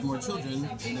we have more children,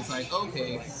 and it's like,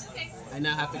 okay, I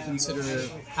now have to consider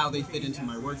how they fit into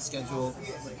my work schedule,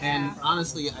 and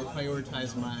honestly, I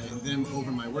prioritize them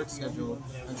over my work schedule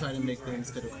and try to make things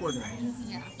fit accordingly.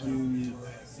 Yeah.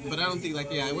 But I don't think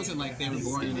it wasn't like they were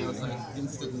born and I was like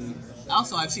instantly.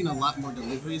 Also, I've seen a lot more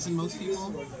deliveries than most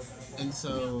people, and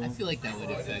so I feel like that would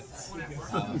affect.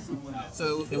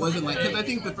 so it wasn't like, because I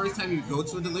think the first time you go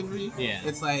to a delivery, Yeah.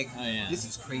 it's like, Oh, yeah. this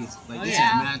is crazy, like Oh, this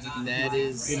yeah. is magic. And That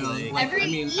is, you know, like-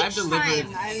 Each time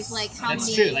I was like, how That's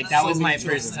many? true. Like that So was many my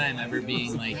children. first time ever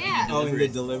being like Yeah. in a Oh, in the delivery.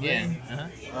 delivery? Yeah.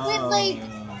 Uh-huh. But like,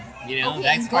 You know, okay,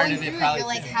 that's and part going of it. through Probably. you're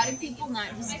like, how do people not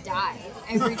just die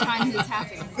every time this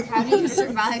happens? How do you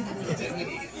survive this? I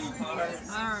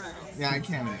don't know. Yeah, I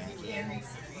can't imagine.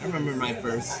 I remember my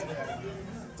first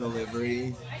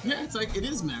delivery. Yeah, it's like it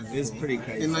is magic. It's pretty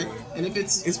crazy. And if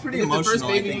it's It's pretty if the emotional, first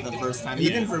baby, I think, the first time. Yeah.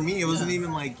 Even for me, it wasn't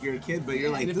even like you're a kid, but you're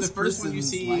like, and if this the first one you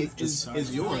person's see life just started.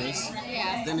 is yours,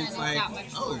 Yeah. then it's like, that much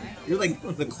oh, more. You're like,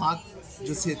 the clock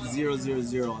just hit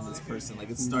 000 on this person. Like,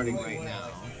 it's starting right now.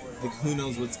 Like, who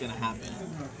knows what's gonna happen?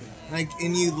 Like,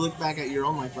 and you look back at your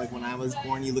own life, like when I was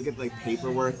born, you look at like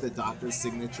paperwork, the doctor's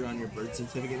signature on your birth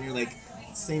certificate, and you're like,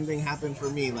 same thing happened for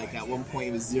me. Like, at one point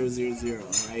it was 000,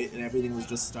 right? And everything was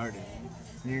just starting.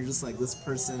 And you're just like, this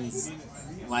person's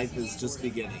life is just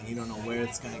beginning. You don't know where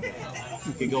it's gonna go.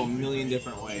 It could go a million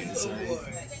different ways, right?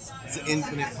 It's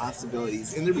infinite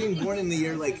possibilities. And they're being born in the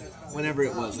year, like, whenever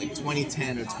it was, like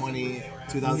 2010 or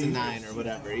 2009 or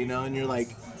whatever, you know? And you're like,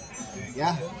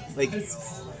 yeah, like,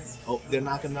 oh, they're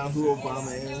not gonna know who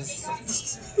Obama is.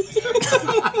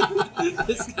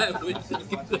 This guy would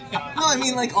think of that. No, I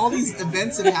mean, like, all these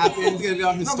events have happened. it's gonna be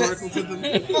all No, but- historical to them.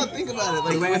 No, think about it.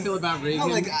 Like, The way I when- feel about Reagan. No,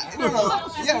 like, no,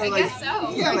 yeah, or I like, guess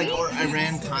so. yeah, like, or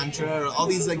Iran Contra, or all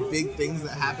these like big things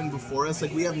that happened before us,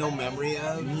 like we have no memory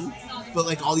of. But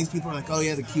like all these people are like, oh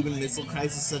yeah, the Cuban Missile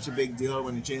Crisis is such a big deal, or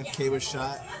when JFK was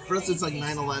shot. For us, it's like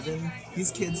 9/11.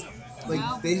 These kids,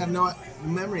 like, they have no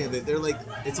memory of it. They're like,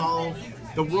 it's all,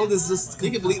 the world is just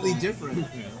completely different.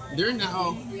 They're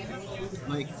now,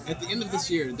 like, at the end of this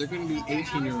year, they're going to be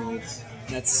 18-year-olds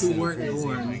That's who so weren't crazy.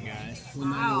 born Oh my gosh. when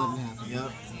 9/11 happened.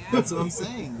 Yep, that's what I'm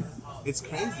saying. It's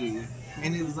crazy.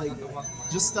 And it was like,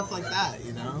 just stuff like that,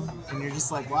 you know? And you're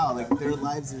just like, wow, like their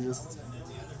lives are just,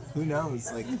 who knows,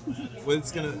 like, what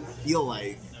it's gonna feel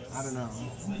like. I don't know.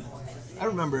 I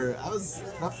remember,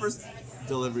 that first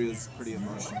delivery was pretty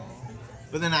emotional.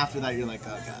 But then after that, you're like,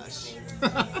 oh gosh.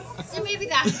 So maybe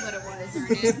that's what it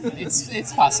was, Ernest.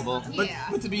 It's possible. But, Yeah.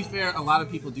 but to be fair, a lot of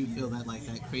people do feel that, like,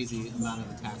 that crazy amount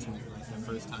of attachment, like, the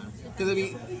first time. Because, I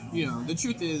mean, you know, the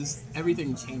truth is,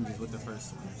 everything changes with the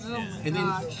first one. Oh my And then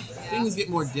gosh. things get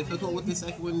more difficult with the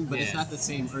second one, but it's Yeah. not the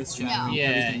same earth-shattering. No. Yeah,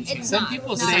 everything It's changes. some not. people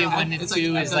No. say It's 1 and like-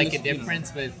 2 I've is done like a this, you know.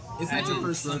 difference, but It's not your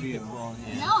first rodeo.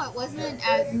 No, it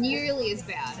wasn't nearly as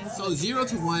bad. So 0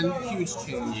 to 1, huge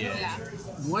change. Yeah. Yeah.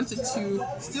 1 to 2,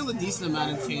 still a decent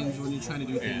amount of change when you're trying to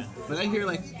do things. Yeah. But I hear,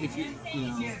 like, if you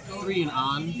know, 3 and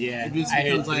on, Yeah, it just I heard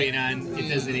becomes 3 like, and on. It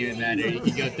doesn't even matter. You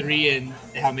can go 3 and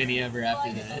how many ever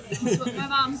after that. That's what my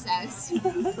mom says.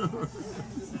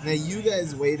 Now, you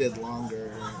guys waited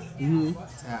longer Mhm.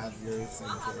 to have your same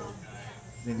kid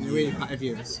than You you. waited 5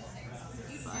 years.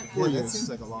 Yeah, 4 that years. seems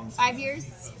like a long time. 5 years?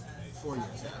 4 years.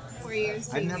 4 years.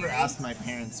 I've being never married. asked my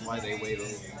parents why they waited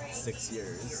 6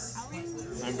 years.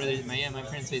 My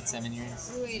parents waited 7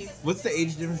 years. We waited. What's the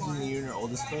age difference between you and your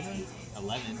oldest brother?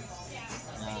 11.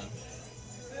 Yeah.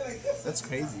 That's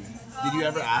crazy. Did you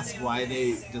ever ask why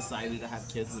they decided to have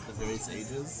kids at the various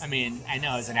ages? I mean, I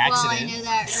know it was an Well, I accident. knew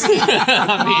that.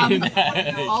 I mean,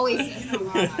 Mom always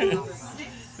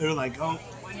says, They were like, oh.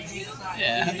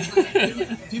 yeah.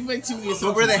 People make too many assumptions.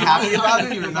 So were they happy about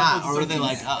it or not? Or were they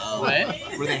like, uh-oh?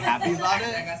 What? Were they happy about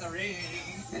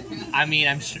it? I mean,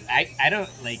 I'm sure I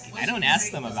don't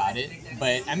ask them about it,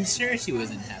 but I'm sure she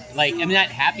wasn't happy. Like, I'm not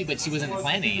happy, but she wasn't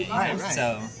planning it. you Right, know? right.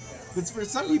 So, But for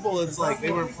some people, it's like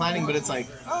they were planning, but it's like,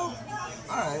 oh,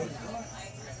 all right.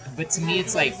 but to me,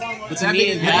 it's like, But to me,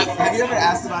 have you ever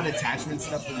asked about attachment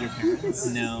stuff with your parents?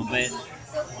 no, but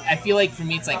I feel like for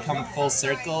me, it's like come full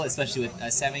circle, especially with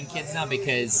 7 kids now,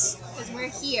 because because we're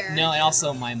here. no, and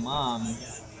also my mom,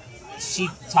 she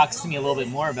talks to me a little bit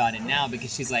more about it now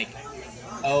because she's like,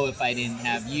 oh, if I didn't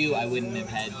have you, I wouldn't have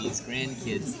had these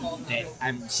grandkids.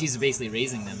 She's basically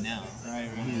raising them now. Right,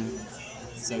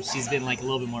 So she's been like a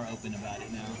little bit more open about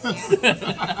it now.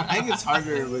 I think it's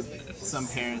harder with some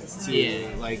parents too.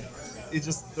 Yeah. Like, it's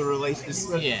just the relation.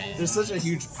 Yeah. There's such a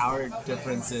huge power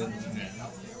difference in,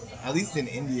 at least in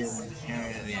Indian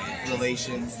parent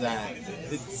relations, that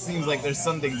it seems like there's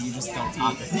some things you just don't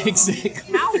talk about.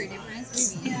 Exactly. Power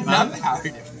difference. Not power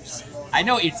difference. I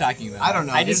know what you're talking about. I don't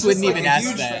know. I just There's wouldn't like even a ask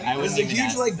huge- that. I There's wouldn't a even huge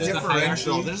ask like that.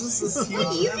 differential. There's just this huge.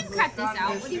 You can cut this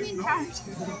out. What do you mean power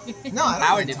difference? No, I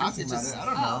Power don't difference, talking it's about just- it. I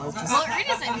don't know. It's just, Well,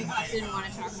 Ernest didn't want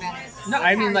to talk about it. No,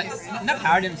 I mean Power like difference. not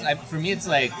power difference. For me, it's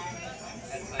like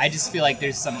I just feel like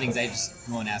there's some things I just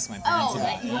won't ask my parents Oh,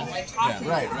 about. that you don't like talking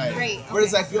right, about. right. Great.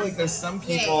 Whereas okay. I feel like there's some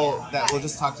Yeah, people yeah, that yeah. will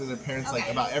just talk to their parents like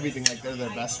Okay. about everything, like they're their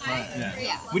best friend.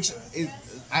 Yeah. Which is,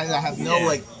 I have no Yeah.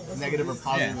 like negative or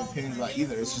positive Yeah. opinions about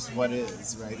either. It's just what it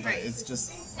is, right? But Right. it's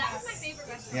just,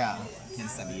 yeah. Can't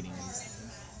stop eating these.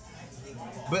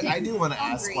 But I do want to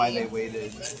ask why they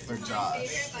waited for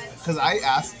Josh, because I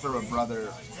asked for a brother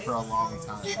for a long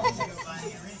time.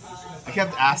 I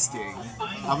kept asking.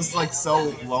 I was like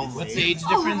so lonely. What's the age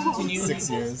difference between you? 6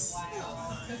 years.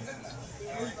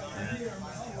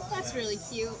 That's really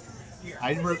cute.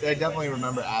 I definitely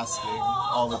remember asking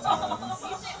all the time.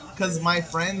 Because my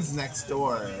friends next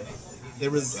door,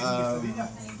 there was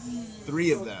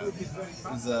 3 of them.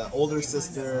 There's an older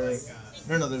sister.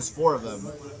 No, there's 4 of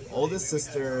them. Oldest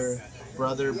sister,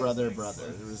 brother. There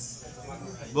was,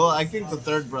 well, I think the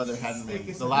third brother hadn't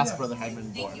been, the last brother hadn't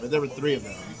been born, but there were 3 of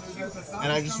them.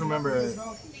 And I just remember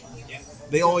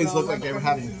they always looked like they were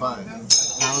having fun.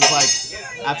 And I was like,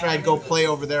 after I'd go play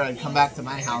over there, I'd come back to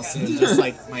my house and it was just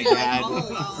like my dad.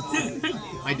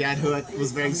 My dad, who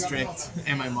was very strict,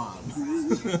 and my mom.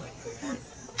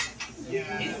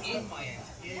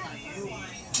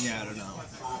 Yeah, I don't know.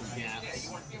 Yeah,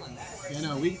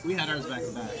 no, we had ours back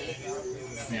to back.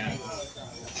 Yeah.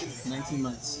 19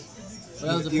 months. But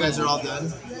that was a You guys plan. are all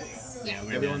done? Yeah,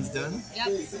 we're Everyone's done? Yep.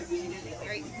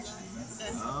 Great.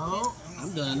 Oh.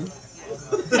 I'm done. 2 is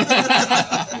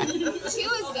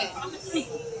good.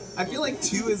 I feel like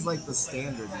 2 is like the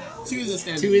standard now. 2 is a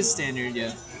standard. 2 is standard,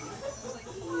 yeah.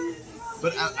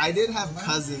 But I did have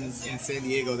cousins in San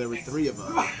Diego. There were 3 of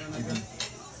them.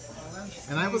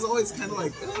 And I was always kind of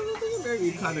like, I don't think it'd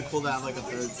be kind of cool to have like a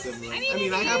 3rd sibling. I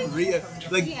mean, I have Rhea.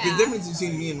 Like, Yeah. the difference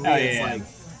between me and Rhea Oh, yeah, is yeah. like,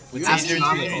 What's You're age difference?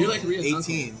 astronomical. You're like Rhea's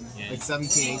 18. Yeah. Like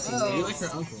 17, 18. Oh. You're like her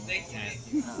uncle.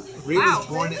 Rhea Wow. was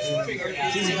born in,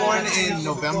 she was born in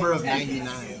November of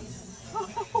 99.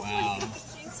 Wow.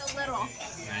 She's so little.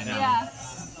 I know. Yeah.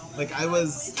 Like, I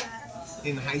was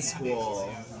in high school,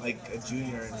 like a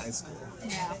junior in high school.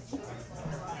 Yeah.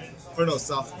 Or no,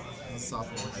 sophomore. I was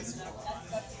sophomore in high school.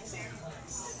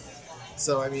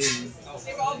 So, I mean,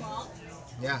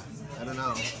 yeah, I don't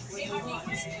know.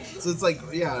 So it's like,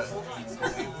 yeah,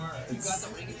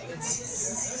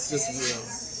 it's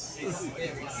just real.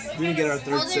 We didn't get our 3rd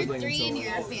Well, there's sibling 3 in until.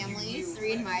 your family,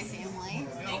 3 in my family.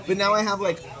 But now I have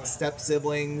like step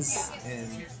siblings, and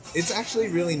it's actually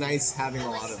really nice having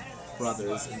a lot of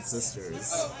brothers and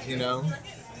sisters, you know?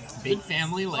 Big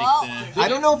family like Well, the. I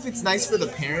don't know if it's nice for the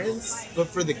parents, but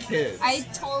for the kids. I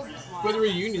told. For the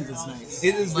reunions, it's nice.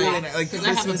 It is really nice. Like, because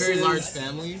I have a very Christmases- large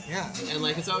family. Yeah. And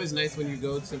like it's always nice when you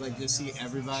go to like just see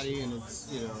everybody, and it's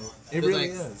It there's,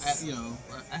 really like, is.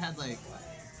 I had like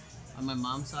on my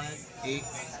mom's side 8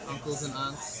 uncles and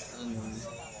aunts, and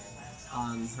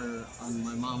on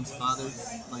my mom's father's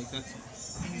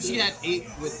she had 8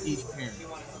 with each parent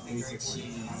basically.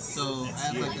 So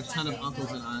I have like a ton of uncles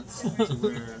and aunts to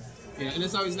where and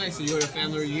it's always nice. So you go to a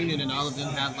family reunion and all of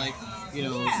them have like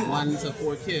Yeah. 1 to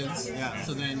 4 kids. Yeah.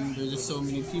 So then there's just so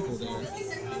many people there.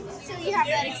 So you have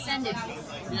that extended family.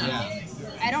 Yeah.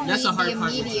 I don't That's need a hard the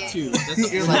part immediate too.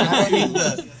 That's You're like having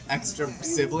the extra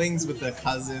siblings with the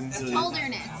cousins. Or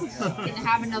wilderness. Can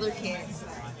have another kid.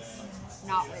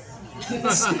 Not with me.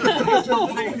 I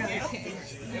don't want another kid.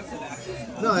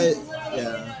 No,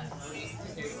 yeah.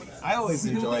 I always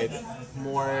enjoyed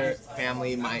more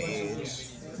family my age.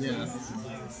 yeah.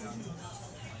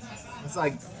 It's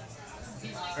like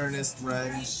Ernest,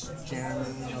 Reg,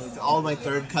 Jeremy, all my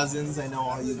third cousins. I know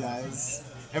all you guys.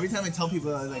 Every time I tell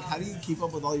people, I'm like, how do you keep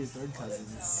up with all your third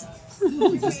cousins?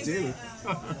 You just do.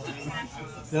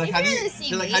 They're like, If how do you're you? the same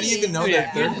They're like, how do you even know Oh, their yeah,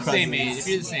 if you're third the cousins? same age, if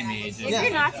you're the same age, If Yeah.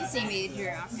 you're not the same age,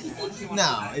 you're not gonna.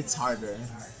 No, it's harder.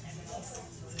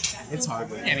 It's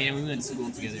harder. yeah, I mean, we went to school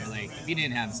together. Like, if you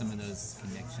didn't have some of those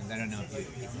connections, I don't know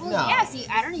if you. Well, No. yeah. See,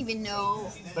 I don't even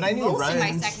know But I knew most of my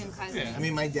Ryan. second cousins. Yeah. I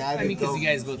mean, my dad I mean, would because go, you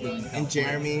guys both live in and California.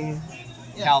 Jeremy.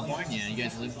 California, you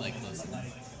guys live like close enough.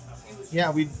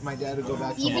 Yeah, my dad would go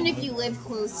back to Even home. if you live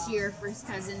close to your first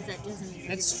cousins, that doesn't mean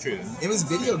That's true. It was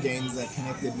video games that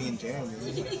connected me and Jeremy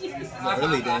in the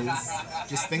early days.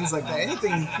 Just things like that.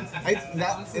 Anything,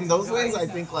 in those ways, I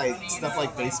think like stuff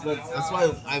like Facebook. That's why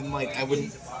I'm like I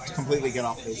wouldn't completely get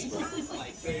off Facebook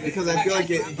because I feel like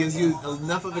it gives you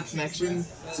enough of a connection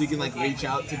so you can like reach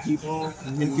out to people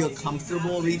and feel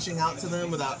comfortable reaching out to them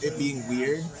without it being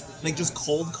weird. Like just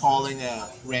cold calling a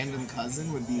random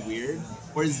cousin would be weird,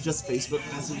 whereas just Facebook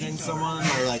messaging someone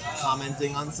or like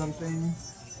commenting on something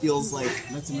feels like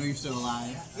Let them know you're still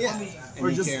alive. yeah, And or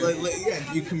you just care.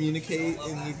 yeah, you communicate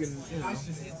and you can I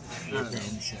don't know.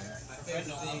 Friends,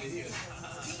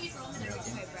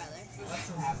 my brother.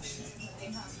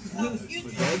 We're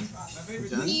good? We're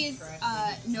done? He's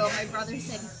no, my brother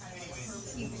said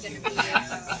he's gonna be.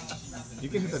 You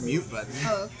can hit the mute button.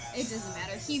 Oh, it doesn't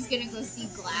matter. He's gonna go see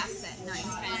Glass at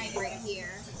 9:10 right here.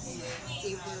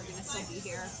 See if we were gonna still be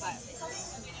here, but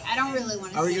I don't really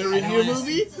want to. Are we gonna I don't review a wanna-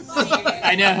 movie?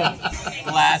 I know.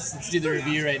 Glass. Let's do the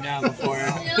review right now before.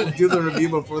 Do the review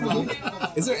before the movie.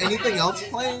 Is there anything else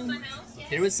playing?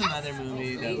 There was some other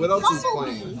movie that What else is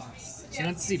playing? she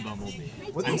went to see Bumblebee.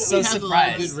 What I'm the- so It has a lot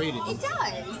of good surprised. ratings. It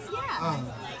does, yeah.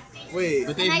 Wait,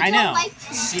 But they And I don't know. like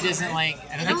She doesn't like.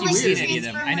 I don't I think don't you've like seen any of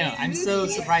them. I know. I'm Transformers so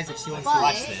movies, surprised that she wants to but-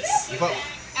 watch this. but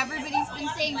Everybody's been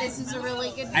saying this is a really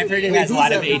good movie. I've heard it Wait, has a who's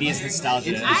lot of that? 80s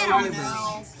nostalgia. I don't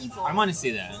know. People. I want to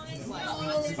see that.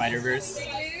 What? Spider Verse.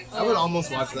 I would almost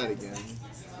watch that again.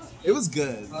 It was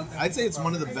good. I'd say it's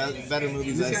one of the better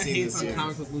movies This I've guy seen hates this on year.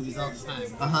 comic book movies all the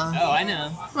time. Oh, I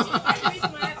know.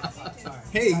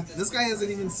 Hey, this guy hasn't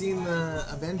even seen the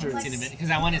Avengers. Because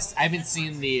I want to. I haven't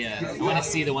seen the. I want to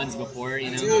see the ones before.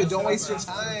 You know. Dude, don't waste your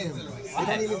time. You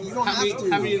don't even. You don't How many have to.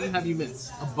 of them have you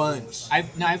missed? A bunch.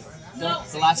 I've the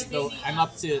last. I'm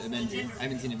up to Avengers. I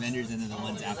haven't seen Avengers and then the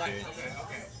ones after.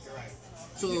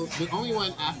 So the only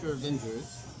one after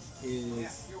Avengers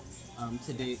is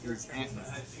to date is Ant-Man.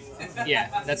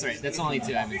 Yeah, that's right. That's the only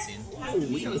two I haven't seen. Oh,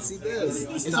 we gotta see this.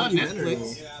 It's on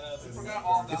Netflix. It's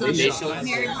on They Netflix. show it.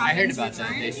 Mary I heard Poppins about that.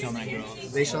 Returns? They show my girl.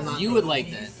 They shall not. You would like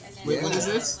that. Wait, what is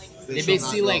this? They They shall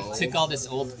basically not like go. took all this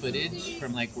old footage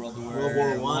from like World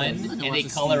War One. and they watch a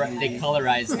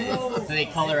colorized it. So they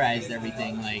colorized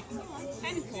everything. Like,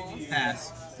 Kind of cool.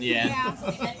 Pass. yeah,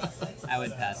 Yeah. I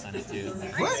would pass on it too.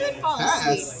 I would fall Pass.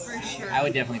 asleep for sure. I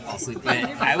would definitely fall asleep, but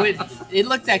I would. It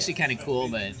looked actually kind of cool,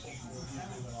 but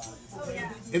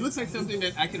It looks like something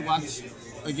that I could watch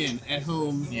again at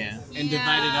home yeah, and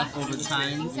divide it up over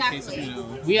time Exactly. in case you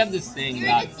know. we have this thing If you're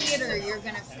in about a theater, you're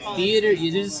gonna fall theater.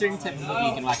 There's a certain type of movie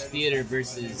you can watch theater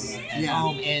versus at Yeah.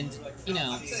 home, and you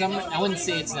know, some. I wouldn't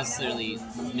say it's necessarily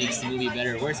makes the movie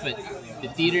better or worse, but the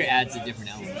theater adds a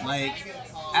different element. Like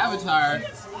Avatar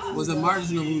was a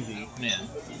marginal movie Yeah,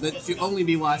 that should only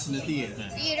be watched in the theater.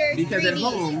 theater. Because at 3D.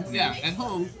 home, at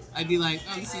home, I'd be like,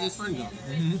 oh, this is just fun going.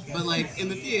 Mm-hmm. But like in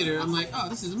the theater, I'm like, oh,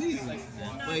 this is amazing.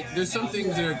 Like there's some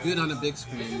things that are good on a big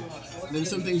screen. There's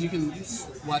some things you can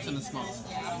watch on a small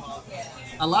screen.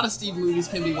 A lot of Steve movies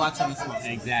can be watched on a small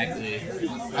screen. exactly.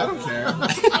 I don't care.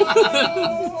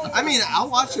 I mean, I'll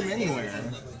watch them anywhere.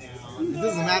 It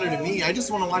doesn't matter to me. I just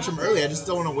want to watch them early. I just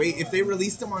don't want to wait. If they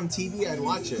released them on TV, I'd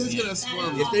watch Who's it. gonna spoil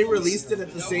them? If they released it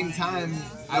at the same time,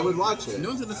 I would watch it. No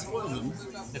one's gonna spoil them.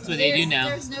 That's what they do now.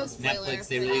 There's no spoiler Netflix,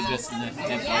 they for release that. this in the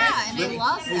Netflix. Yeah, and I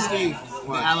love Hey that. Steve,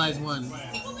 What? the Allies won.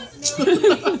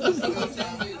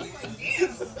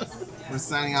 We're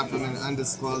signing out from an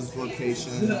undisclosed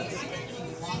location.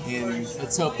 In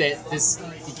Let's hope that this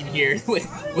you can hear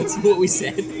what we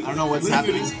said. I don't know what's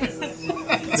happening.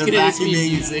 It's They're gonna just be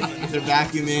vacuuming. music. They're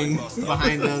vacuuming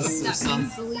behind us or That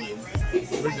something. means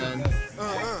leave. We're done.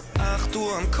 Arrête-toi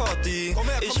am Kotti.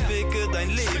 Ich ficke dein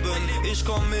Leben. Ich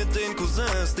komm mit den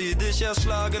Cousins, die dich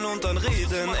erschlagen und dann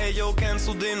reden. Ey, yo, kennst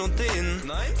du den und den?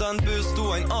 Dann bist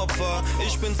du ein Opfer.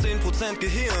 Ich bin 10%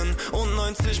 Gehirn und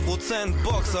 90%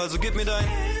 Box. Also gib mir dein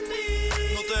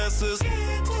Handy. Und es ist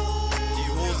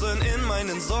die Hosen in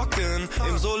meinen Socken,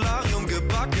 im Solarium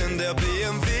gebacken. Der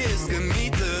BMW ist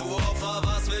gemietet.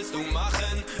 Was willst du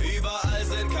machen? Überall